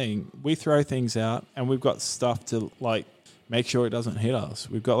the whole thing. We throw things out, and we've got stuff to like make sure it doesn't hit us.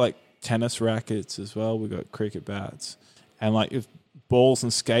 We've got like tennis rackets as well. We've got cricket bats, and like if balls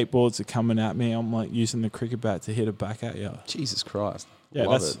and skateboards are coming at me, I'm like using the cricket bat to hit it back at you. Jesus Christ. Yeah,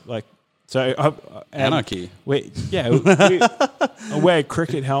 Love that's it. like so. Anarchy. We wear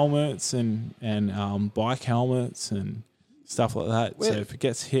cricket helmets and bike helmets and stuff like that. So if it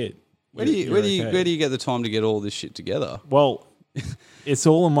gets hit, Where do you get the time to get all this shit together? Well, it's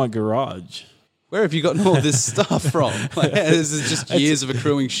all in my garage. Where have you gotten all this stuff from? Like, is it just years of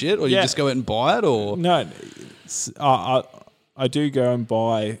accruing shit, or you just go out and buy it, or no? I do go and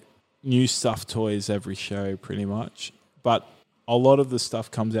buy new stuffed toys every show, pretty much. But a lot of the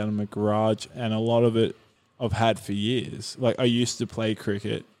stuff comes out of my garage, and a lot of it I've had for years. Like I used to play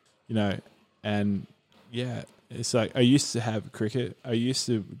cricket, and yeah. It's like I used to have cricket. I used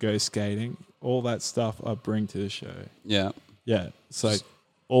to go skating. All that stuff I bring to the show. yeah. Yeah. It's like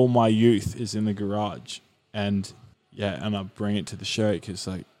all my youth is in the garage. And I bring it to the show because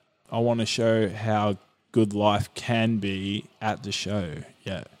like I want to show how good life can be at the show.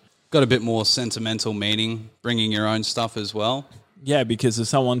 Yeah. Got a bit more sentimental meaning, bringing your own stuff as well. Yeah, because if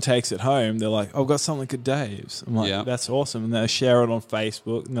someone takes it home, they're like, I've got something at Dave's. I'm like, that's awesome. And they share it on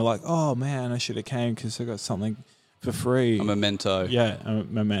Facebook, and they're like, oh, man, I should have came because I got something for free. A memento. Yeah, a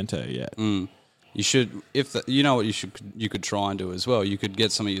memento, yeah. You should, you could try and do as well. You could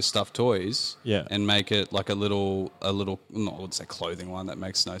get some of your stuffed toys, and make it like a little. No, I would say clothing line. That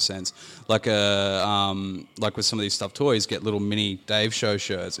makes no sense. Like like with some of these stuffed toys, get little mini Dave Show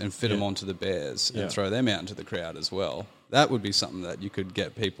shirts and fit them onto the bears and throw them out into the crowd as well. That would be something that you could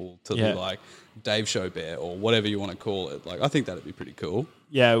get people to be like Dave Show bear or whatever you want to call it. Like I think that'd be pretty cool.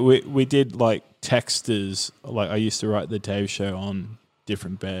 Yeah, we did like texters. Like I used to write the Dave Show on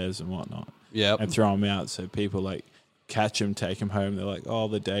different bears and whatnot. Yeah, and throw them out so people like catch them, take them home. They're like, oh,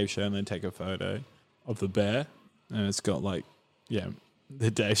 the Dave Show, and then take a photo of the bear, and it's got like,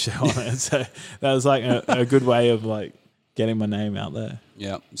 the Dave Show on it. So that was like a good way of like getting my name out there.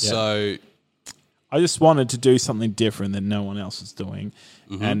 Yeah. So I just wanted to do something different than no one else is doing,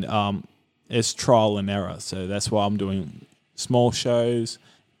 and it's trial and error. So that's why I'm doing small shows,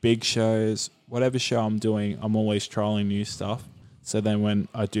 big shows, whatever show I'm doing. I'm always trialing new stuff. So then when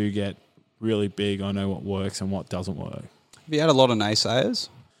I do get really big, I know what works and what doesn't work. Have you had a lot of naysayers?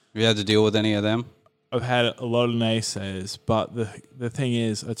 Have you had to deal with any of them? I've had a lot of naysayers, but the thing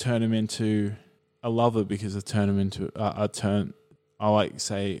is, I love it because I turn them into, I like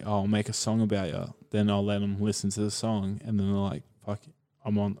say, I'll make a song about you. Then I'll let them listen to the song, and then they're like, fuck,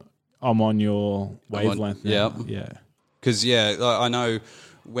 I'm on your wavelength now. Yeah. Because, I know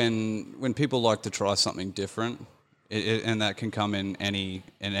when people like to try something different, and that can come in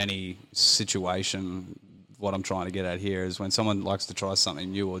any situation. What I'm trying to get at here is when someone likes to try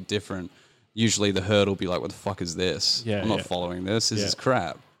something new or different, usually the herd will be like, what the fuck is this? I'm not following this. This is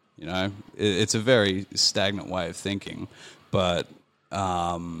crap. It's a very stagnant way of thinking, but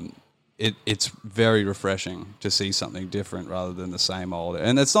it's very refreshing to see something different rather than the same old.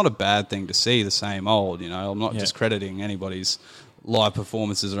 And it's not a bad thing to see the same old. I'm not discrediting anybody's live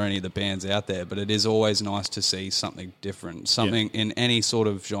performances or any of the bands out there, but it is always nice to see something different, something in any sort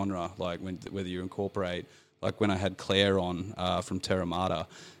of genre, like whether you incorporate, like when I had Claire on from Terramata,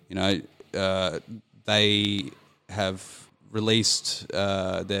 they have released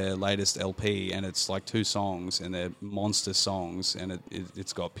their latest LP, and it's like 2 songs, and they're monster songs, and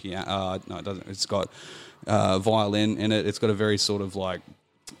it's got piano. No, it doesn't. It's got violin in it. It's got a very sort of like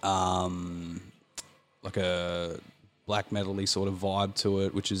a black metal-y sort of vibe to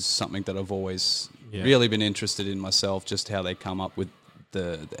it, which is something that I've always really been interested in myself, just how they come up with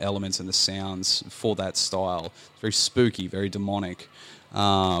the elements and the sounds for that style. It's very spooky, very demonic,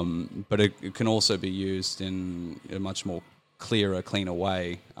 but it can also be used in a much more clearer, cleaner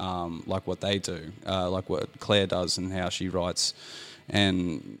way, like what they do, like what Claire does and how she writes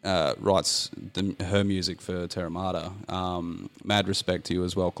her music for Terramata. Mad respect to you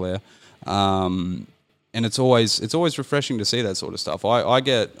as well, Claire. And it's always refreshing to see that sort of stuff. I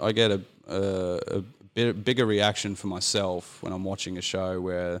get a bit bigger reaction for myself when I'm watching a show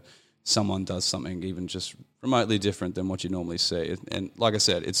where someone does something even just remotely different than what you normally see. And like I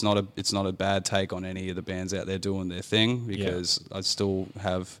said, it's not a bad take on any of the bands out there doing their thing, because I still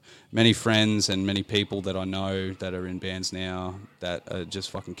have many friends and many people that I know that are in bands now that are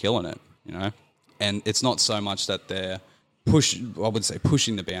just fucking killing it, you know. And it's not so much that they're pushing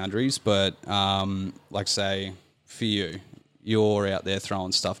the boundaries, but like say for you're out there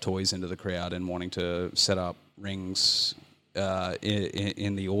throwing stuffed toys into the crowd and wanting to set up rings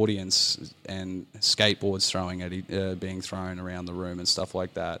in the audience, and skateboards being thrown around the room and stuff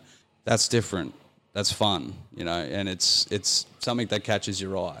like that. That's different. That's fun, you know, and it's something that catches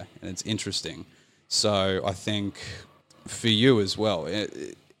your eye and it's interesting. So I think for you as well,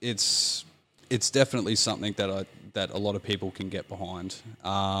 it's definitely something that a lot of people can get behind,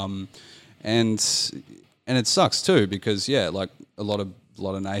 and it sucks too, because like a lot of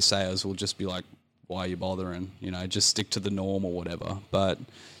naysayers will just be like, why are you bothering? You know, just stick to the norm or whatever. But,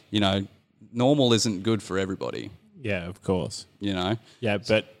 you know, normal isn't good for everybody. Yeah, of course. You know? Yeah,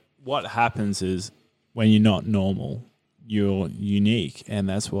 but what happens is when you're not normal, you're unique, and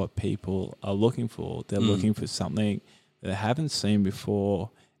that's what people are looking for. They're looking for something that they haven't seen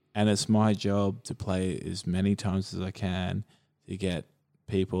before, and it's my job to play as many times as I can to get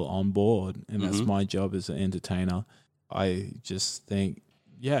people on board, and that's my job as an entertainer. I just think,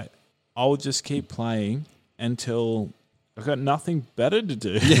 I'll just keep playing until I've got nothing better to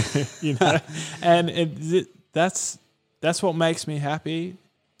do, you know. And that's what makes me happy,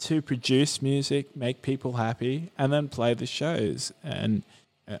 to produce music, make people happy, and then play the shows. And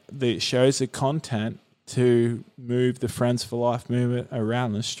the shows are content to move the Friends for Life movement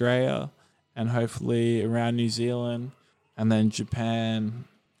around Australia and hopefully around New Zealand, and then Japan,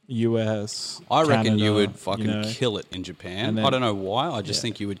 US, I reckon Canada, you would fucking kill it in Japan. then, I don't know why. I just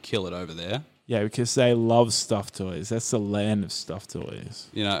think you would kill it over there. Yeah, because they love stuffed toys. That's the land of stuffed toys.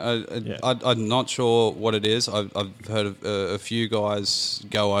 You know, I'm not sure what it is. I've heard of a few guys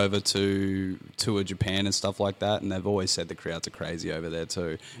go over to tour Japan and stuff like that, and they've always said the crowds are crazy over there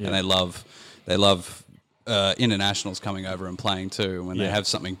too, and they love internationals coming over and playing too. And when they have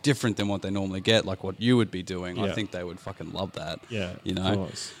something different than what they normally get, like what you would be doing, I think they would fucking love that. Yeah, you know. Of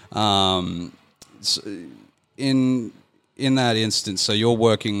course. So in that instance, so you're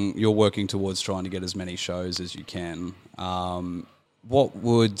working towards trying to get as many shows as you can. How many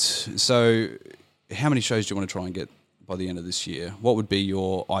shows do you want to try and get by the end of this year? What would be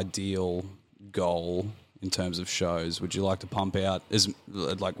your ideal goal in terms of shows? Would you like to pump out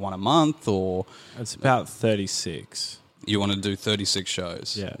like one a month, or it's about 36? You want to do 36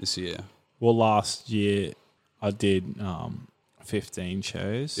 shows this year? Well, last year I did 15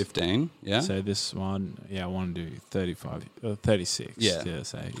 shows. 15, yeah. So this one, I want to do 36. Yeah.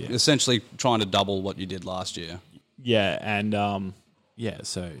 So essentially trying to double what you did last year. Yeah, and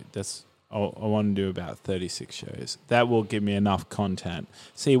so that's I want to do about 36 shows. That will give me enough content.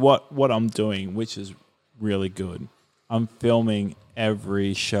 See what I'm doing, which is really good. I'm filming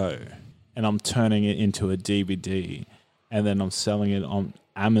every show, and I'm turning it into a DVD, and then I'm selling it on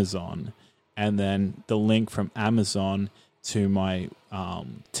Amazon, and then the link from Amazon to my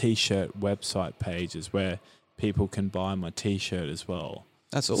T-shirt website page is where people can buy my T-shirt as well.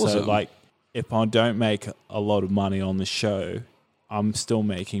 That's awesome. So, like, if I don't make a lot of money on the show, I'm still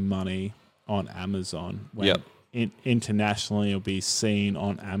making money on Amazon. When internationally, it'll be seen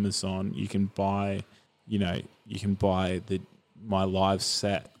on Amazon. You can buy, my live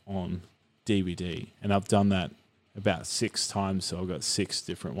set on DVD, and I've done that about 6 times. So I've got 6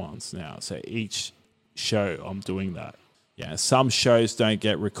 different ones now. So each show, I'm doing that. Yeah, some shows don't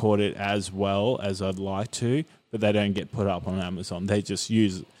get recorded as well as I'd like to, but they don't get put up on Amazon.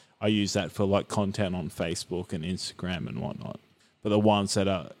 I use that for like content on Facebook and Instagram and whatnot. But the ones that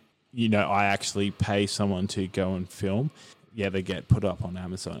are, I actually pay someone to go and film, they get put up on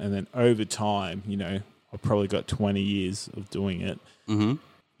Amazon. And then over time, I've probably got 20 years of doing it. Mm-hmm.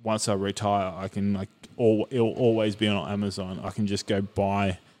 Once I retire, I can it'll always be on Amazon. I can just go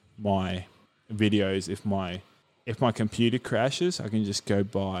buy my videos. If my computer crashes, I can just go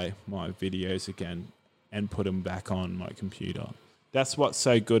buy my videos again and put them back on my computer. That's what's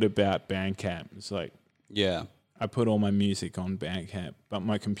so good about Bandcamp. It's like, I put all my music on Bandcamp, but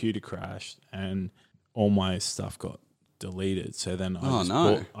my computer crashed and all my stuff got deleted. So then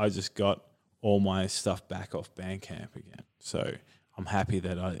I just got all my stuff back off Bandcamp again. So I'm happy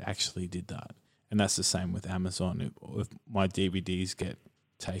that I actually did that. And that's the same with Amazon. If my DVDs get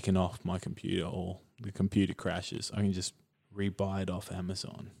taken off my computer or the computer crashes, I can just rebuy it off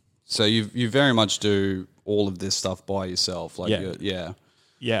Amazon. So you very much do all of this stuff by yourself, Yeah,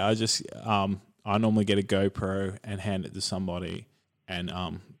 I just I normally get a GoPro and hand it to somebody,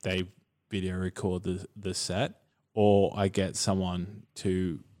 and they video record the set, or I get someone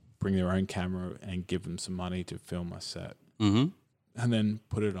to bring their own camera and give them some money to film my set, and then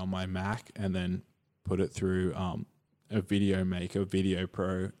put it on my Mac, and then put it through a video maker, Video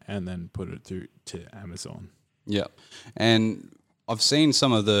Pro, and then put it through to Amazon. Yeah, and I've seen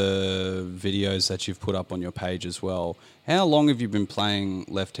some of the videos that you've put up on your page as well. How long have you been playing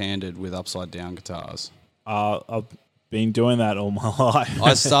left-handed with upside down guitars? I've been doing that all my life.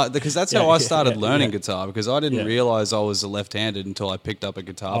 Because that's how I started learning guitar, because I didn't realize I was a left-handed until I picked up a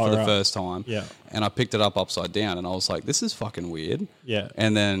guitar for the first time. Yeah. And I picked it up upside down, and I was like, this is fucking weird. Yeah.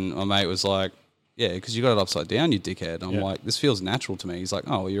 And then my mate was like, yeah, because you got it upside down, you dickhead. I'm like, this feels natural to me. He's like,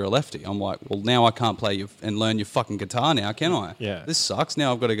 oh, well, you're a lefty. I'm like, well, now I can't play and learn your fucking guitar now, can I? Yeah. This sucks.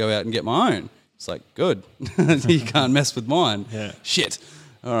 Now I've got to go out and get my own. It's like, good. You can't mess with mine. Yeah. Shit.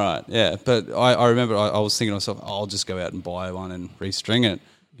 All right, yeah. But I remember I was thinking to myself, I'll just go out and buy one and restring it.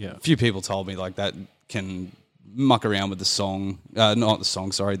 Yeah. A few people told me like that can muck around with the song, the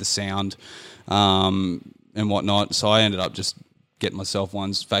sound and whatnot. So I ended up just getting myself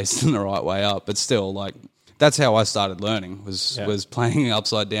ones facing the right way up. But still, like, that's how I started learning, was playing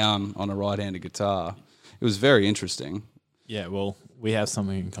upside down on a right-handed guitar. It was very interesting. Yeah, well, we have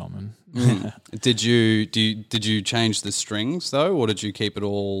something in common. Did you change the strings though, or did you keep it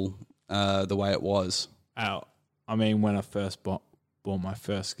all the way it was? I mean, when I first bought my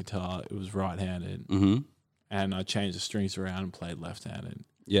first guitar, it was right-handed, and I changed the strings around and played left-handed.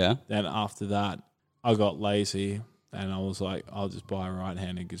 Yeah. Then after that, I got lazy, and I was like, I'll just buy a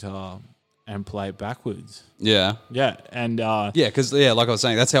right-handed guitar and play it backwards. Yeah. Yeah, and because like I was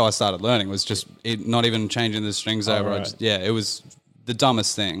saying, that's how I started learning. Was just not even changing the strings over. Right. It was the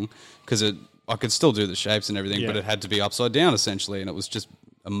dumbest thing, because I could still do the shapes and everything, but it had to be upside down essentially, and it was just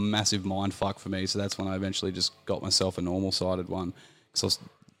a massive mind fuck for me. So that's when I eventually just got myself a normal sided one, because I was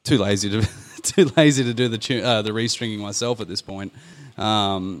too lazy to do the restringing myself at this point.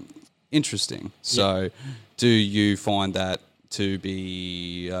 Interesting. So, do you find that to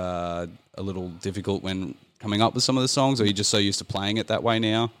be a little difficult when coming up with some of the songs, or are you just so used to playing it that way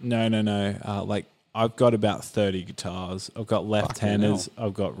now? No. Like, I've got about 30 guitars. I've got left-handers,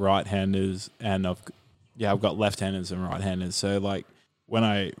 I've got right-handers, and I've got left-handers and right-handers. So, like, when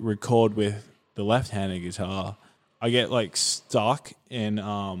I record with the left-handed guitar, I get, like, stuck in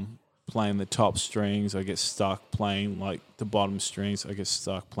playing the top strings. I get stuck playing, like, the bottom strings. I get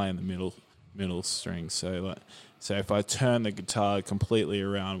stuck playing the middle strings. So if I turn the guitar completely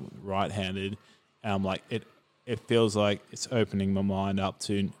around right-handed, I'm like, it feels like it's opening my mind up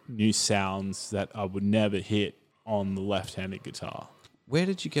to new sounds that I would never hit on the left-handed guitar. Where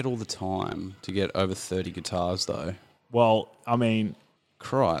did you get all the time to get over 30 guitars, though? Well, I mean,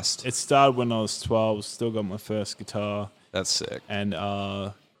 Christ, it started when I was 12. Still got my first guitar. That's sick. And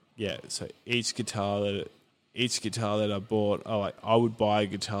so each guitar that I bought, I would buy a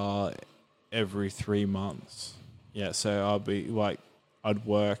guitar every 3 months. Yeah, so I'd be like, I'd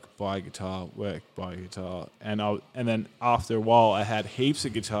work, buy a guitar, and then after a while, I had heaps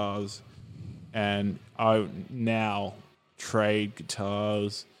of guitars, and I now trade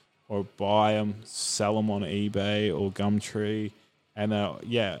guitars or buy them, sell them on eBay or Gumtree, and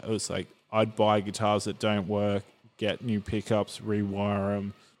it was like I'd buy guitars that don't work, get new pickups, rewire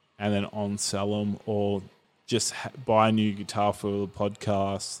them, and then on-sell them, or just buy a new guitar for the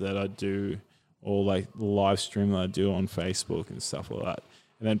podcast that I do, or like the live stream that I do on Facebook and stuff like that.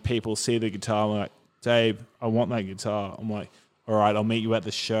 And then people see the guitar and like, Dave, I want that guitar. I'm like, all right, I'll meet you at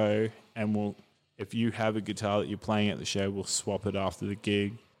the show, and if you have a guitar that you're playing at the show, we'll swap it after the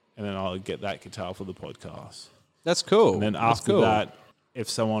gig, and then I'll get that guitar for the podcast. That's cool. And then after that, if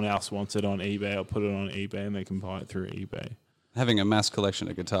someone else wants it on eBay, I'll put it on eBay and they can buy it through eBay. Having a mass collection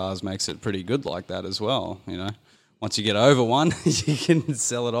of guitars makes it pretty good like that as well, you know. Once you get over one, you can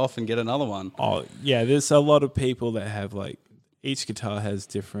sell it off and get another one. Oh, yeah, there's a lot of people that have, like, each guitar has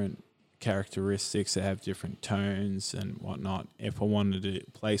different characteristics. They have different tones and whatnot. If I wanted to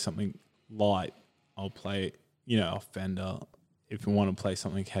play something light, I'll play, a Fender. If I want to play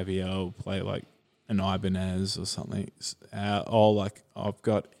something heavier, I'll play, like, an Ibanez or something. Or, like, I've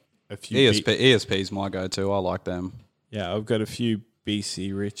got a few... ESP's my go-to. I like them. Yeah, I've got a few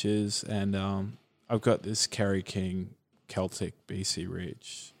BC Riches, and I've got this Kerry King Celtic BC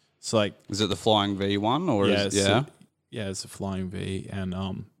Rich. It's like... Is it the Flying V one? Or it's a Flying V,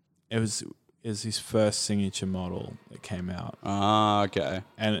 and it was his first signature model that came out. Ah, okay.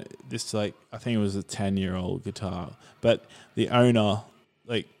 And this, like, I think it was a 10-year-old guitar, but the owner,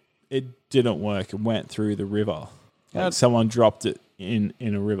 like, it didn't work. It went through the river. Like, someone dropped it in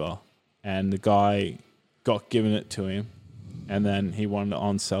a river, and the guy got given it to him, and then he wanted to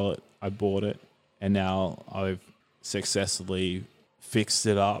on-sell it. I bought it, and now I've successfully fixed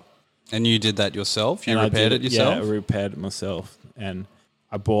it up. And you did that yourself? You And repaired it yourself? Yeah, I repaired it myself. And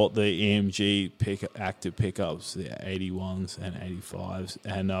I bought the EMG active pickups, the 81s and 85s.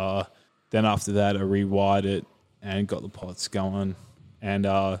 And then after that, I rewired it and got the pots going. And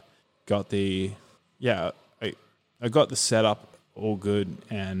got the, I got the setup all good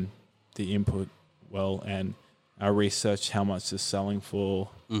and the input well. And I researched how much it's selling for.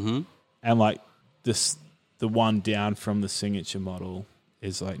 Mm-hmm. And like this, the one down from the signature model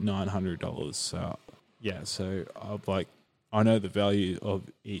is like $900. So so I know the value of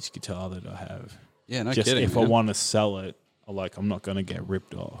each guitar that I have. Yeah, no Just kidding. if I want to sell it, I'm not going to get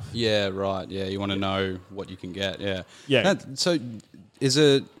ripped off. Yeah, right. Yeah, you want to know what you can get. Yeah. Yeah. So, is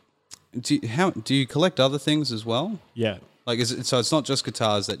it? Do you collect other things as well? Yeah. Like, is it? So it's not just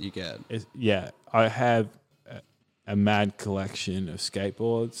guitars that you get. I have a mad collection of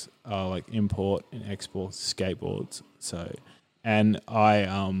skateboards, like import and export skateboards. So, and I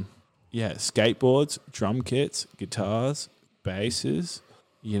skateboards, drum kits, guitars, basses.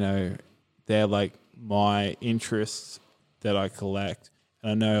 You know, they're like my interests that I collect.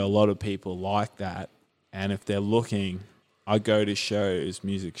 And I know a lot of people like that. And if they're looking, I go to shows,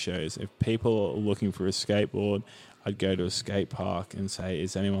 music shows. If people are looking for a skateboard, I'd go to a skate park and say,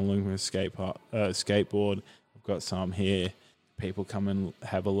 is anyone looking for a skateboard? I've got some here. People come and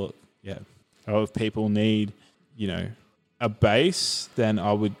have a look. Yeah. Or if people need, a bass, then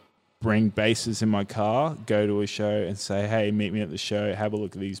I would bring basses in my car, go to a show and say, hey, meet me at the show, have a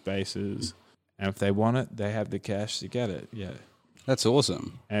look at these basses. And if they want it, they have the cash to get it. Yeah. That's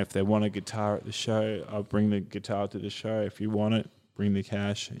awesome. And if they want a guitar at the show, I'll bring the guitar to the show. If you want it, bring the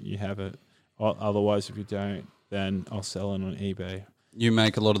cash, you have it. Otherwise, if you don't, then I'll sell it on eBay. You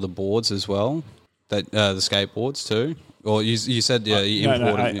make a lot of the boards as well, the skateboards too? Or you said, you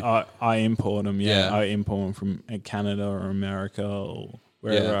import them? I import them, Yeah. I import them from Canada or America or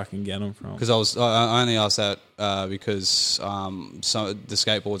wherever I can get them from. Because I only asked that because some the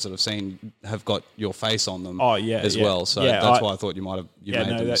skateboards that I've seen have got your face on them as well. So that's why I thought you made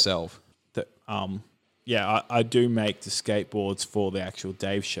them yourself. I do make the skateboards for the actual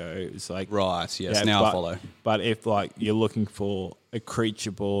Dave show. It's like right, yes. Now I follow. But if you're looking for a creature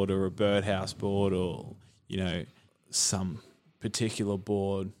board or a birdhouse board or some particular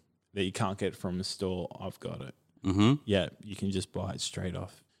board that you can't get from a store, I've got it. Mm-hmm. Yeah, you can just buy it straight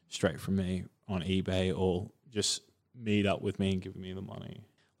from me on eBay, or just meet up with me and give me the money.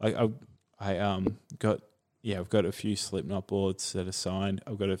 Like I've got a few Slipknot boards that are signed.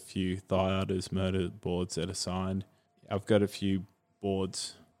 I've got a few Thigh Artist Murder boards that are signed. I've got a few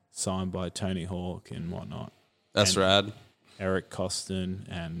boards signed by Tony Hawk and whatnot. That's rad. Eric Costin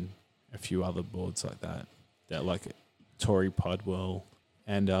and a few other boards like that. That like Tory Pudwell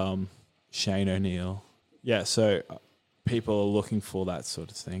and Shane O'Neill. Yeah, so people are looking for that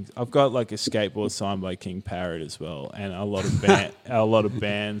sort of thing. I've got like a skateboard signed by King Parrot as well, and a lot of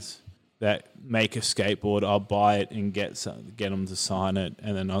bands that make a skateboard. I'll buy it and get them to sign it,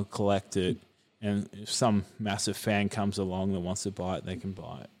 and then I'll collect it. And if some massive fan comes along that wants to buy it, they can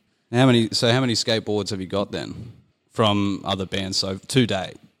buy it. How many skateboards have you got then from other bands? So to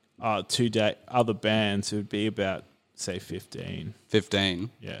date, other bands, it would be about say 15. 15.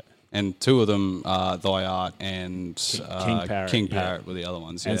 Yeah. And two of them are Thy Art and King Parrot were the other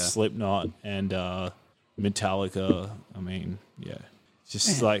ones. And yeah. Slipknot and Metallica. I mean, yeah.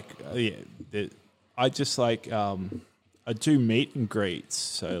 Just I do meet and greets.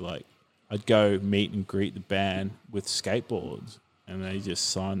 So I'd go meet and greet the band with skateboards, and they just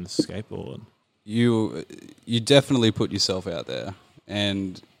sign the skateboard. You definitely put yourself out there,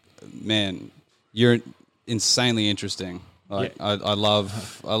 and man, you're insanely interesting. I'm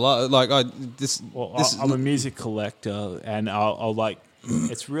a music collector, and I'll like.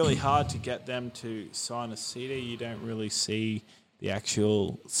 It's really hard to get them to sign a CD. You don't really see the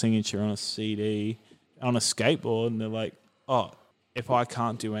actual signature on a CD. On a skateboard, and they're like, oh, if I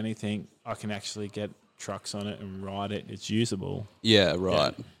can't do anything, I can actually get trucks on it and ride it. It's usable. Yeah,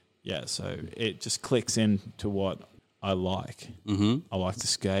 right. Yeah, so it just clicks into what I like. Mm-hmm. I like to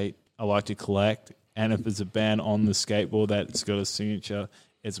skate. I like to collect. And if there's a band on the skateboard that's got a signature,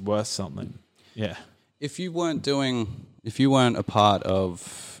 it's worth something. Yeah. If you weren't a part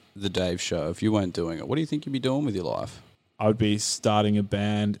of the Dave Show, if you weren't doing it, what do you think you'd be doing with your life? I would be starting a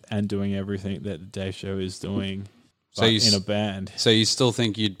band and doing everything that the Dave Show is doing in a band. So you still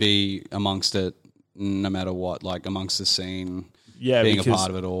think you'd be amongst it no matter what, like amongst the scene, being a part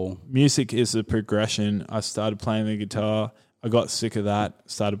of it all? Music is a progression. I started playing the guitar. I got sick of that,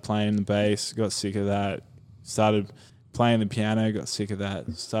 started playing the bass, got sick of that, started playing the piano, got sick of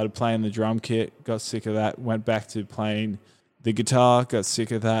that. Started playing the drum kit, got sick of that. Went back to playing the guitar, got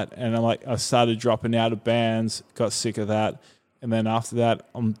sick of that. And I started dropping out of bands, got sick of that. And then after that,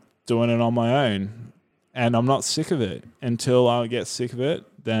 I'm doing it on my own. And I'm not sick of it. Until I get sick of it,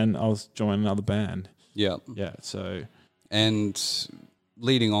 then I'll join another band. Yeah. Yeah, so... And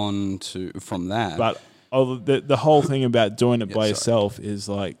leading on from that... But the whole thing about doing it by yourself is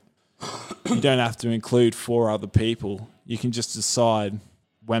like, you don't have to include 4 other people. You can just decide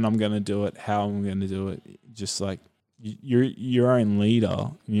when I'm going to do it, how I'm going to do it. Just like you're your own leader,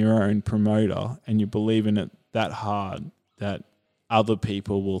 your own promoter, and you believe in it that hard that other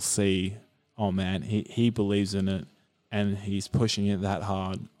people will see, oh man, he believes in it and he's pushing it that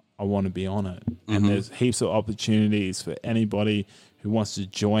hard. I want to be on it. Mm-hmm. And there's heaps of opportunities for anybody who wants to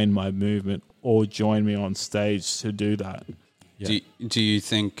join my movement or join me on stage to do that. Yeah. Do you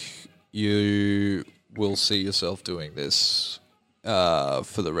think you will see yourself doing this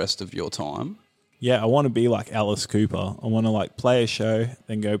for the rest of your time? Yeah, I want to be like Alice Cooper. I want to like play a show,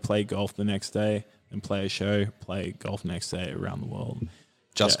 then go play golf the next day, then play a show, play golf next day around the world.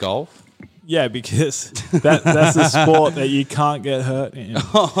 Just golf? Yeah, because that's a sport that you can't get hurt in.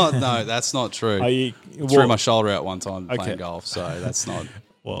 Oh, no, that's not true. Threw my shoulder out one time playing golf, so that's not...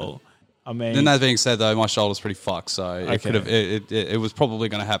 Well, I mean... Then that being said, though, my shoulder's pretty fucked, so it was probably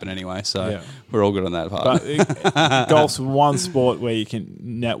going to happen anyway, so we're all good on that part. But golf's one sport where you can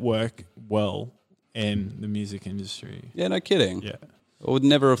network well in the music industry. Yeah, no kidding. Yeah. I would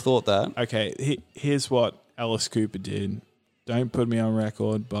never have thought that. Okay, here's what Alice Cooper did. Don't put me on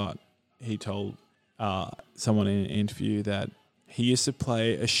record, but he told someone in an interview that he used to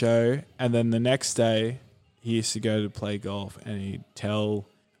play a show and then the next day he used to go to play golf and he'd tell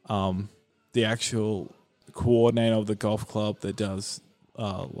the actual coordinator of the golf club that does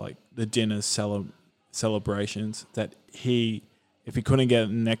like the dinner celebrations that if he couldn't get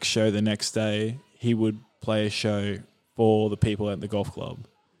the next show the next day, he would play a show for the people at the golf club.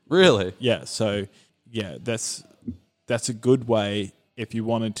 Really? Yeah, so yeah, that's a good way if you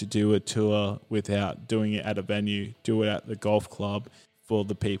wanted to do a tour without doing it at a venue, do it at the golf club for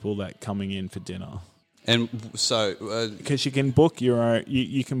the people that coming in for dinner. And so... Because you can book your own...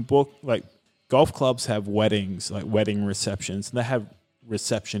 You can book... Like, golf clubs have weddings, like wedding receptions. And they have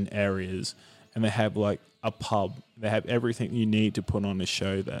reception areas. And they have, like, a pub. They have everything you need to put on a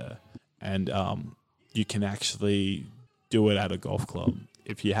show there. And you can actually do it at a golf club.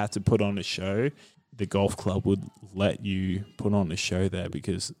 If you had to put on a show... the golf club would let you put on a show there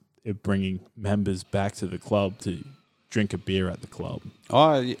because they're bringing members back to the club to drink a beer at the club.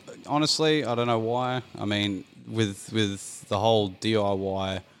 Honestly, I don't know why. I mean, with the whole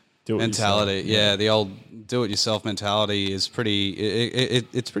DIY mentality, the old do-it-yourself mentality is pretty.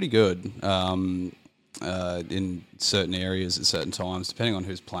 It's pretty good in certain areas at certain times, depending on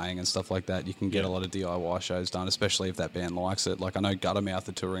who's playing and stuff like that. You can get a lot of DIY shows done, especially if that band likes it. Like I know Guttermouth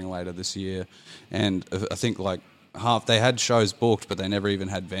are touring later this year, and I think like they had shows booked, but they never even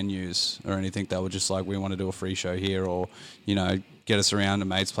had venues or anything. They were just like, we want to do a free show here, or get us around to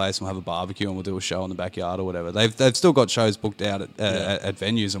mate's place and we'll have a barbecue and we'll do a show in the backyard or whatever. They've still got shows booked out at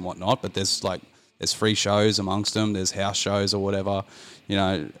venues and whatnot, but there's free shows amongst them. There's house shows or whatever.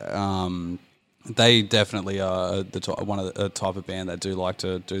 They definitely are one of the type of band that do like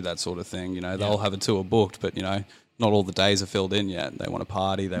to do that sort of thing. They'll have a tour booked, but not all the days are filled in yet. They want to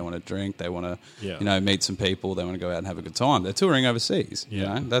party, they want to drink, they want to meet some people, they want to go out and have a good time. They're touring overseas.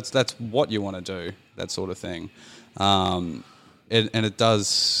 That's what you want to do, that sort of thing. And it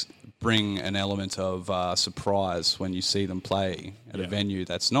does bring an element of surprise when you see them play at a venue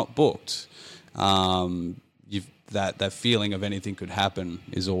that's not booked. That feeling of anything could happen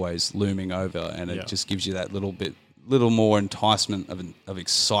is always looming over, and it just gives you that little more enticement of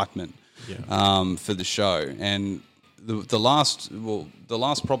excitement for the show. And the last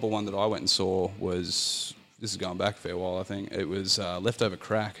proper one that I went and saw was, this is going back a fair while, I think it was Leftover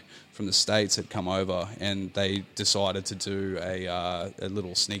Crack from the States had come over, and they decided to do a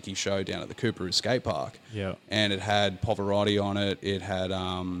little sneaky show down at the Cooperoo skate park. Yeah, and it had Pavarotti on it. It had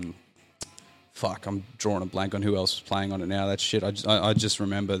I'm drawing a blank on who else was playing on it now. That shit. I just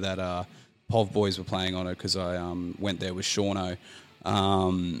remember that Pov Boys were playing on it because I went there with Shauno.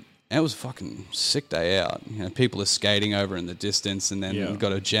 And it was a fucking sick day out. People are skating over in the distance, and then we've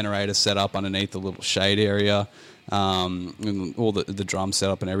got a generator set up underneath the little shade area, and all the drum set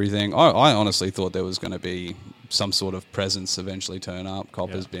up and everything. I honestly thought there was going to be some sort of presence eventually turn up.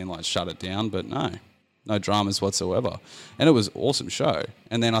 Coppers being like, shut it down, but no dramas whatsoever. And it was an awesome show.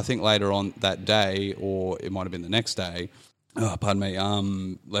 And then I think later on that day, or it might have been the next day,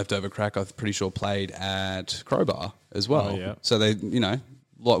 Leftover Crack, I'm pretty sure played at Crowbar as well. Oh, yeah. So they,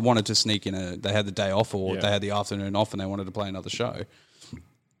 wanted to sneak in they had the day off or they had the afternoon off and they wanted to play another show.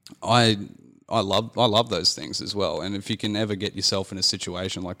 I love those things as well. And if you can ever get yourself in a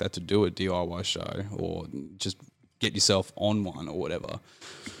situation like that to do a DIY show or just get yourself on one or whatever,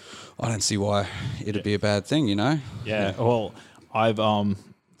 I don't see why it'd be a bad thing, Yeah, well, I've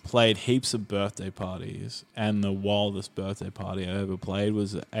played heaps of birthday parties, and the wildest birthday party I ever played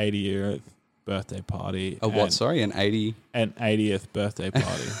was an 80th birthday party. A what? Sorry, an 80? An 80th birthday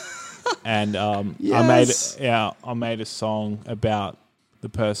party. And Yes. I made a song about the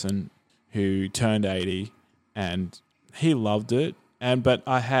person who turned 80, and he loved it. But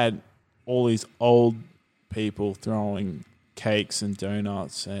I had all these old people throwing cakes and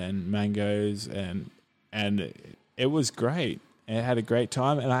donuts and mangoes, and it was great. I had a great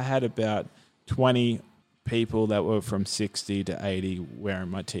time, and I had about 20 people that were from 60 to 80 wearing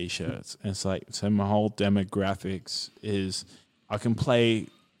my T-shirts. And it's like, so my whole demographics is I can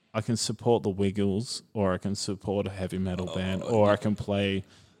support the Wiggles, or I can support a heavy metal band, or I can play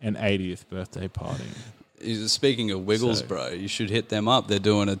an 80th birthday party. Speaking of Wiggles, bro, you should hit them up. They're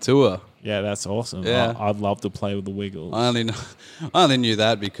doing a tour. Yeah, that's awesome. Yeah. I'd love to play with the Wiggles. I only knew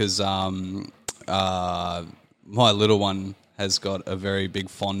that because my little one has got a very big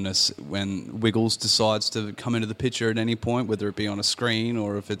fondness when Wiggles decides to come into the picture at any point, whether it be on a screen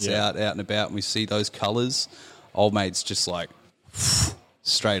or if it's out and about and we see those colours. Old mate's just like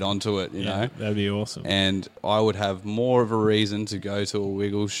straight onto it, you know. That'd be awesome. And I would have more of a reason to go to a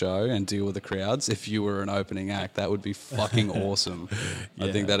Wiggles show and deal with the crowds if you were an opening act. That would be fucking awesome.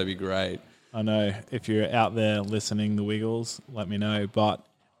 I think that'd be great. I know. If you're out there listening, the Wiggles, let me know. But,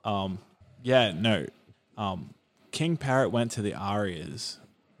 King Parrot went to the Arias,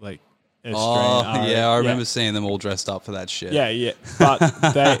 like Australian Arias. Yeah, I remember seeing them all dressed up for that shit. Yeah. But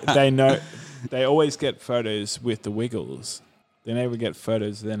they know they always get photos with the Wiggles. They never get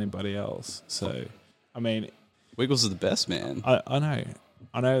photos with anybody else. So, I mean, Wiggles are the best, man. I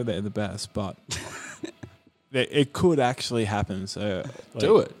know they're the best, but it could actually happen. So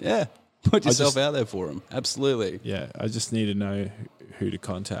do it. Yeah, put yourself out there for them. Absolutely. Yeah, I just need to know who to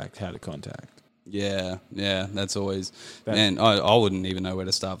contact, how to contact. Yeah, that's always... And I wouldn't even know where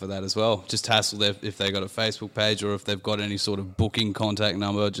to start for that as well. Just hassle them if they got a Facebook page or if they've got any sort of booking contact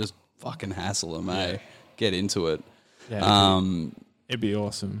number, just fucking hassle them, eh? Get into it. Yeah, it'd be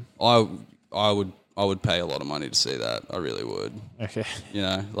awesome. I would pay a lot of money to see that. I really would. Okay.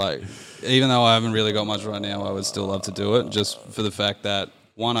 Even though I haven't really got much right now, I would still love to do it just for the fact that,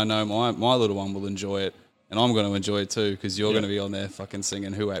 one, I know my little one will enjoy it and I'm going to enjoy it too because you're going to be on there fucking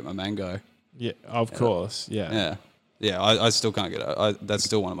singing Who Ate My Mango. Yeah, of course. Yeah. I still can't get it. That's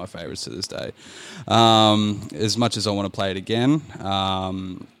still one of my favourites to this day. As much as I want to play it again,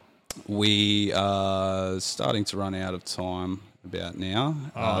 we are starting to run out of time about now.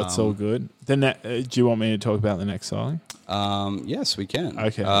 It's all good. Then, do you want me to talk about the next song? Yes, we can.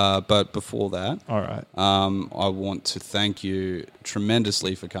 Okay. But before that, all right. I want to thank you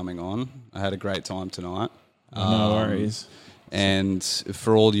tremendously for coming on. I had a great time tonight. No worries. And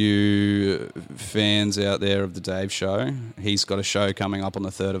for all you fans out there of the Dave Show, he's got a show coming up on the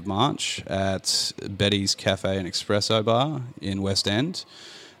 3rd of March at Betty's Cafe and Espresso Bar in West End.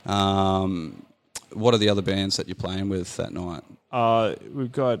 What are the other bands that you're playing with that night?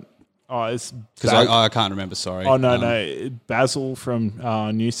 We've got... it's because I can't remember, sorry. Oh, no. Basil from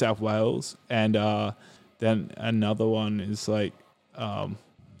New South Wales. And then another one is like... I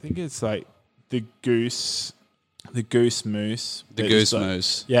think it's like the Goose... The Goose Moose. The Goose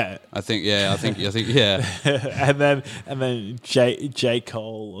Moose. Yeah. I think, yeah. and then J.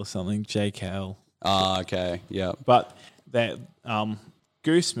 Cole or something, J. Cale. Okay, yeah. But that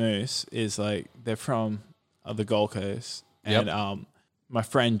Goose Moose is like, they're from the Gold Coast. And my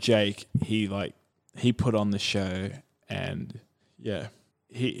friend Jake, he put on the show and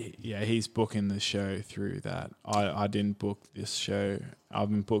he's booking the show through that. I didn't book this show. I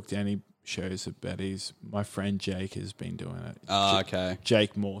haven't booked any shows at Betty's. My friend Jake has been doing it. Okay.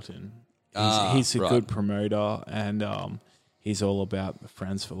 Jake Morton. He's a good promoter and he's all about the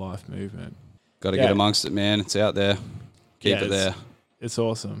Friends for Life movement. Got to get amongst it, man. It's out there. Keep it there. It's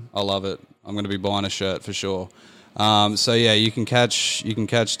awesome. I love it. I'm going to be buying a shirt for sure. You can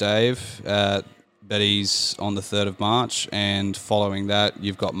catch Dave at Betty's on the 3rd of March, and following that,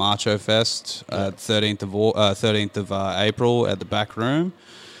 you've got Macho Fest at 13th of April at the Back Room.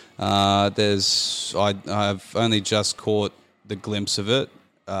 I've only just caught the glimpse of it,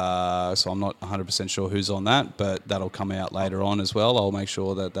 so I'm not 100% sure who's on that, but that'll come out later on as well. I'll make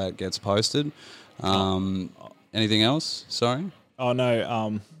sure that gets posted. Anything else? Sorry. Oh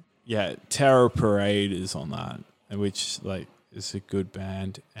no, yeah, Terror Parade is on that, which like is a good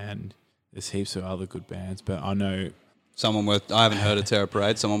band, and there's heaps of other good bands. But I know Someone worth. I haven't heard of Terror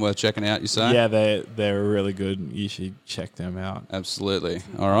Parade. Someone worth checking out. You say? yeah, they're really good. You should check them out. Absolutely.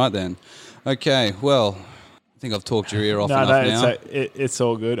 All right then. Okay. Well, I think I've talked your ear off enough now. It's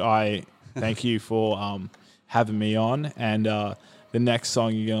all good. I thank you for having me on, and the next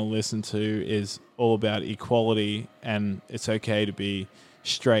song you're going to listen to is all about equality, and it's okay to be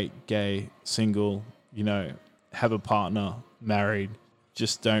straight, gay, single, you know, have a partner, married.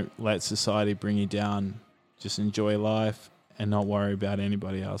 Just don't let society bring you down. Just enjoy life and not worry about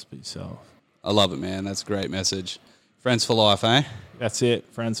anybody else but yourself. I love it, man. That's a great message. Friends for life, eh? That's it.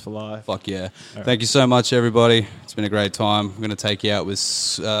 Friends for life. Fuck yeah. Right. Thank you so much, everybody. It's been a great time. I'm going to take you out with...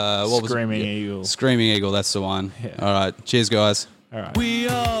 Screaming Eagle. Screaming Eagle, that's the one. Yeah. All right. Cheers, guys. All right. We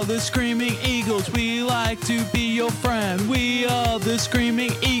are the Screaming Eagles, we like to be your friend. We are the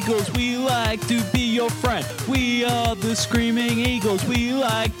Screaming Eagles, we like to be your friend. We are the Screaming Eagles, we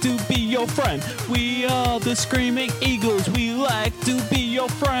like to be your friend. We are the Screaming Eagles, we like to be your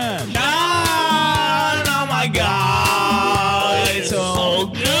friend. Oh my God, it's so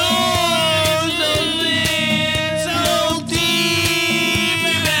good. So deep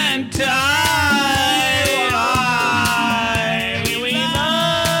and tight.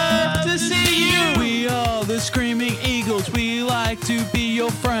 Screaming Eagles, we like to be your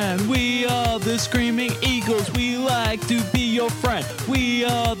friend. We are the Screaming Eagles, we like to be your friend. We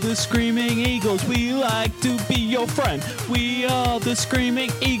are the Screaming Eagles, we like to be your friend. We are the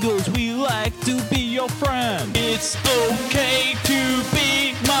Screaming Eagles, we like to be your friend. It's okay to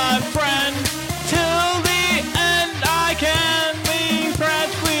be my friend. Till the end I can be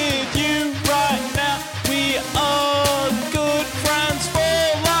friends with you right now. We are good friends for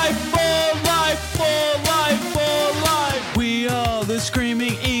life, for life, for life, for life. We are the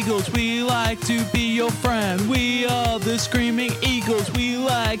Screaming Eagles, we like to be your friend. We are the Screaming Eagles, we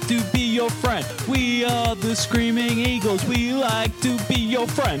like to be your friend. We are the Screaming Eagles, we like to be your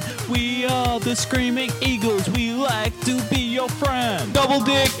friend. We are the Screaming Eagles, we like to be your friend. Double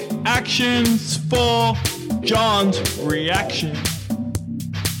dick actions for John's reaction.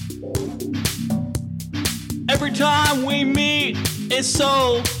 Every time we meet, it's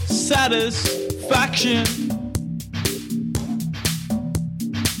so satisfaction.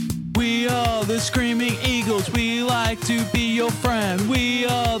 We are the Screaming Eagles, we like to be your friend. We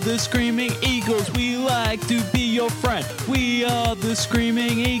are the Screaming Eagles, we like to be your friend. We are the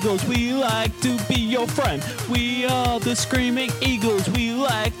Screaming Eagles, we like to be your friend. We are the Screaming Eagles, we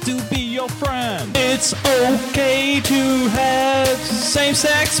like to be your friend. It's okay to have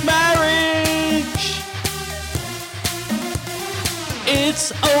same-sex marriage.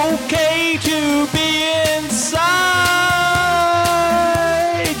 It's okay to be inside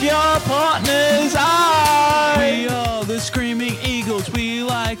your partner's eye. We are the Screaming Eagles, we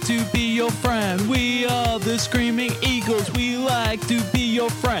like to be your friend. We are the Screaming Eagles, we like to be your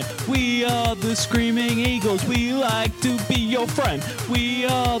friend. We are the Screaming Eagles, we like to be your friend. We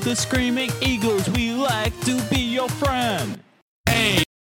are the Screaming Eagles, we like to be your friend.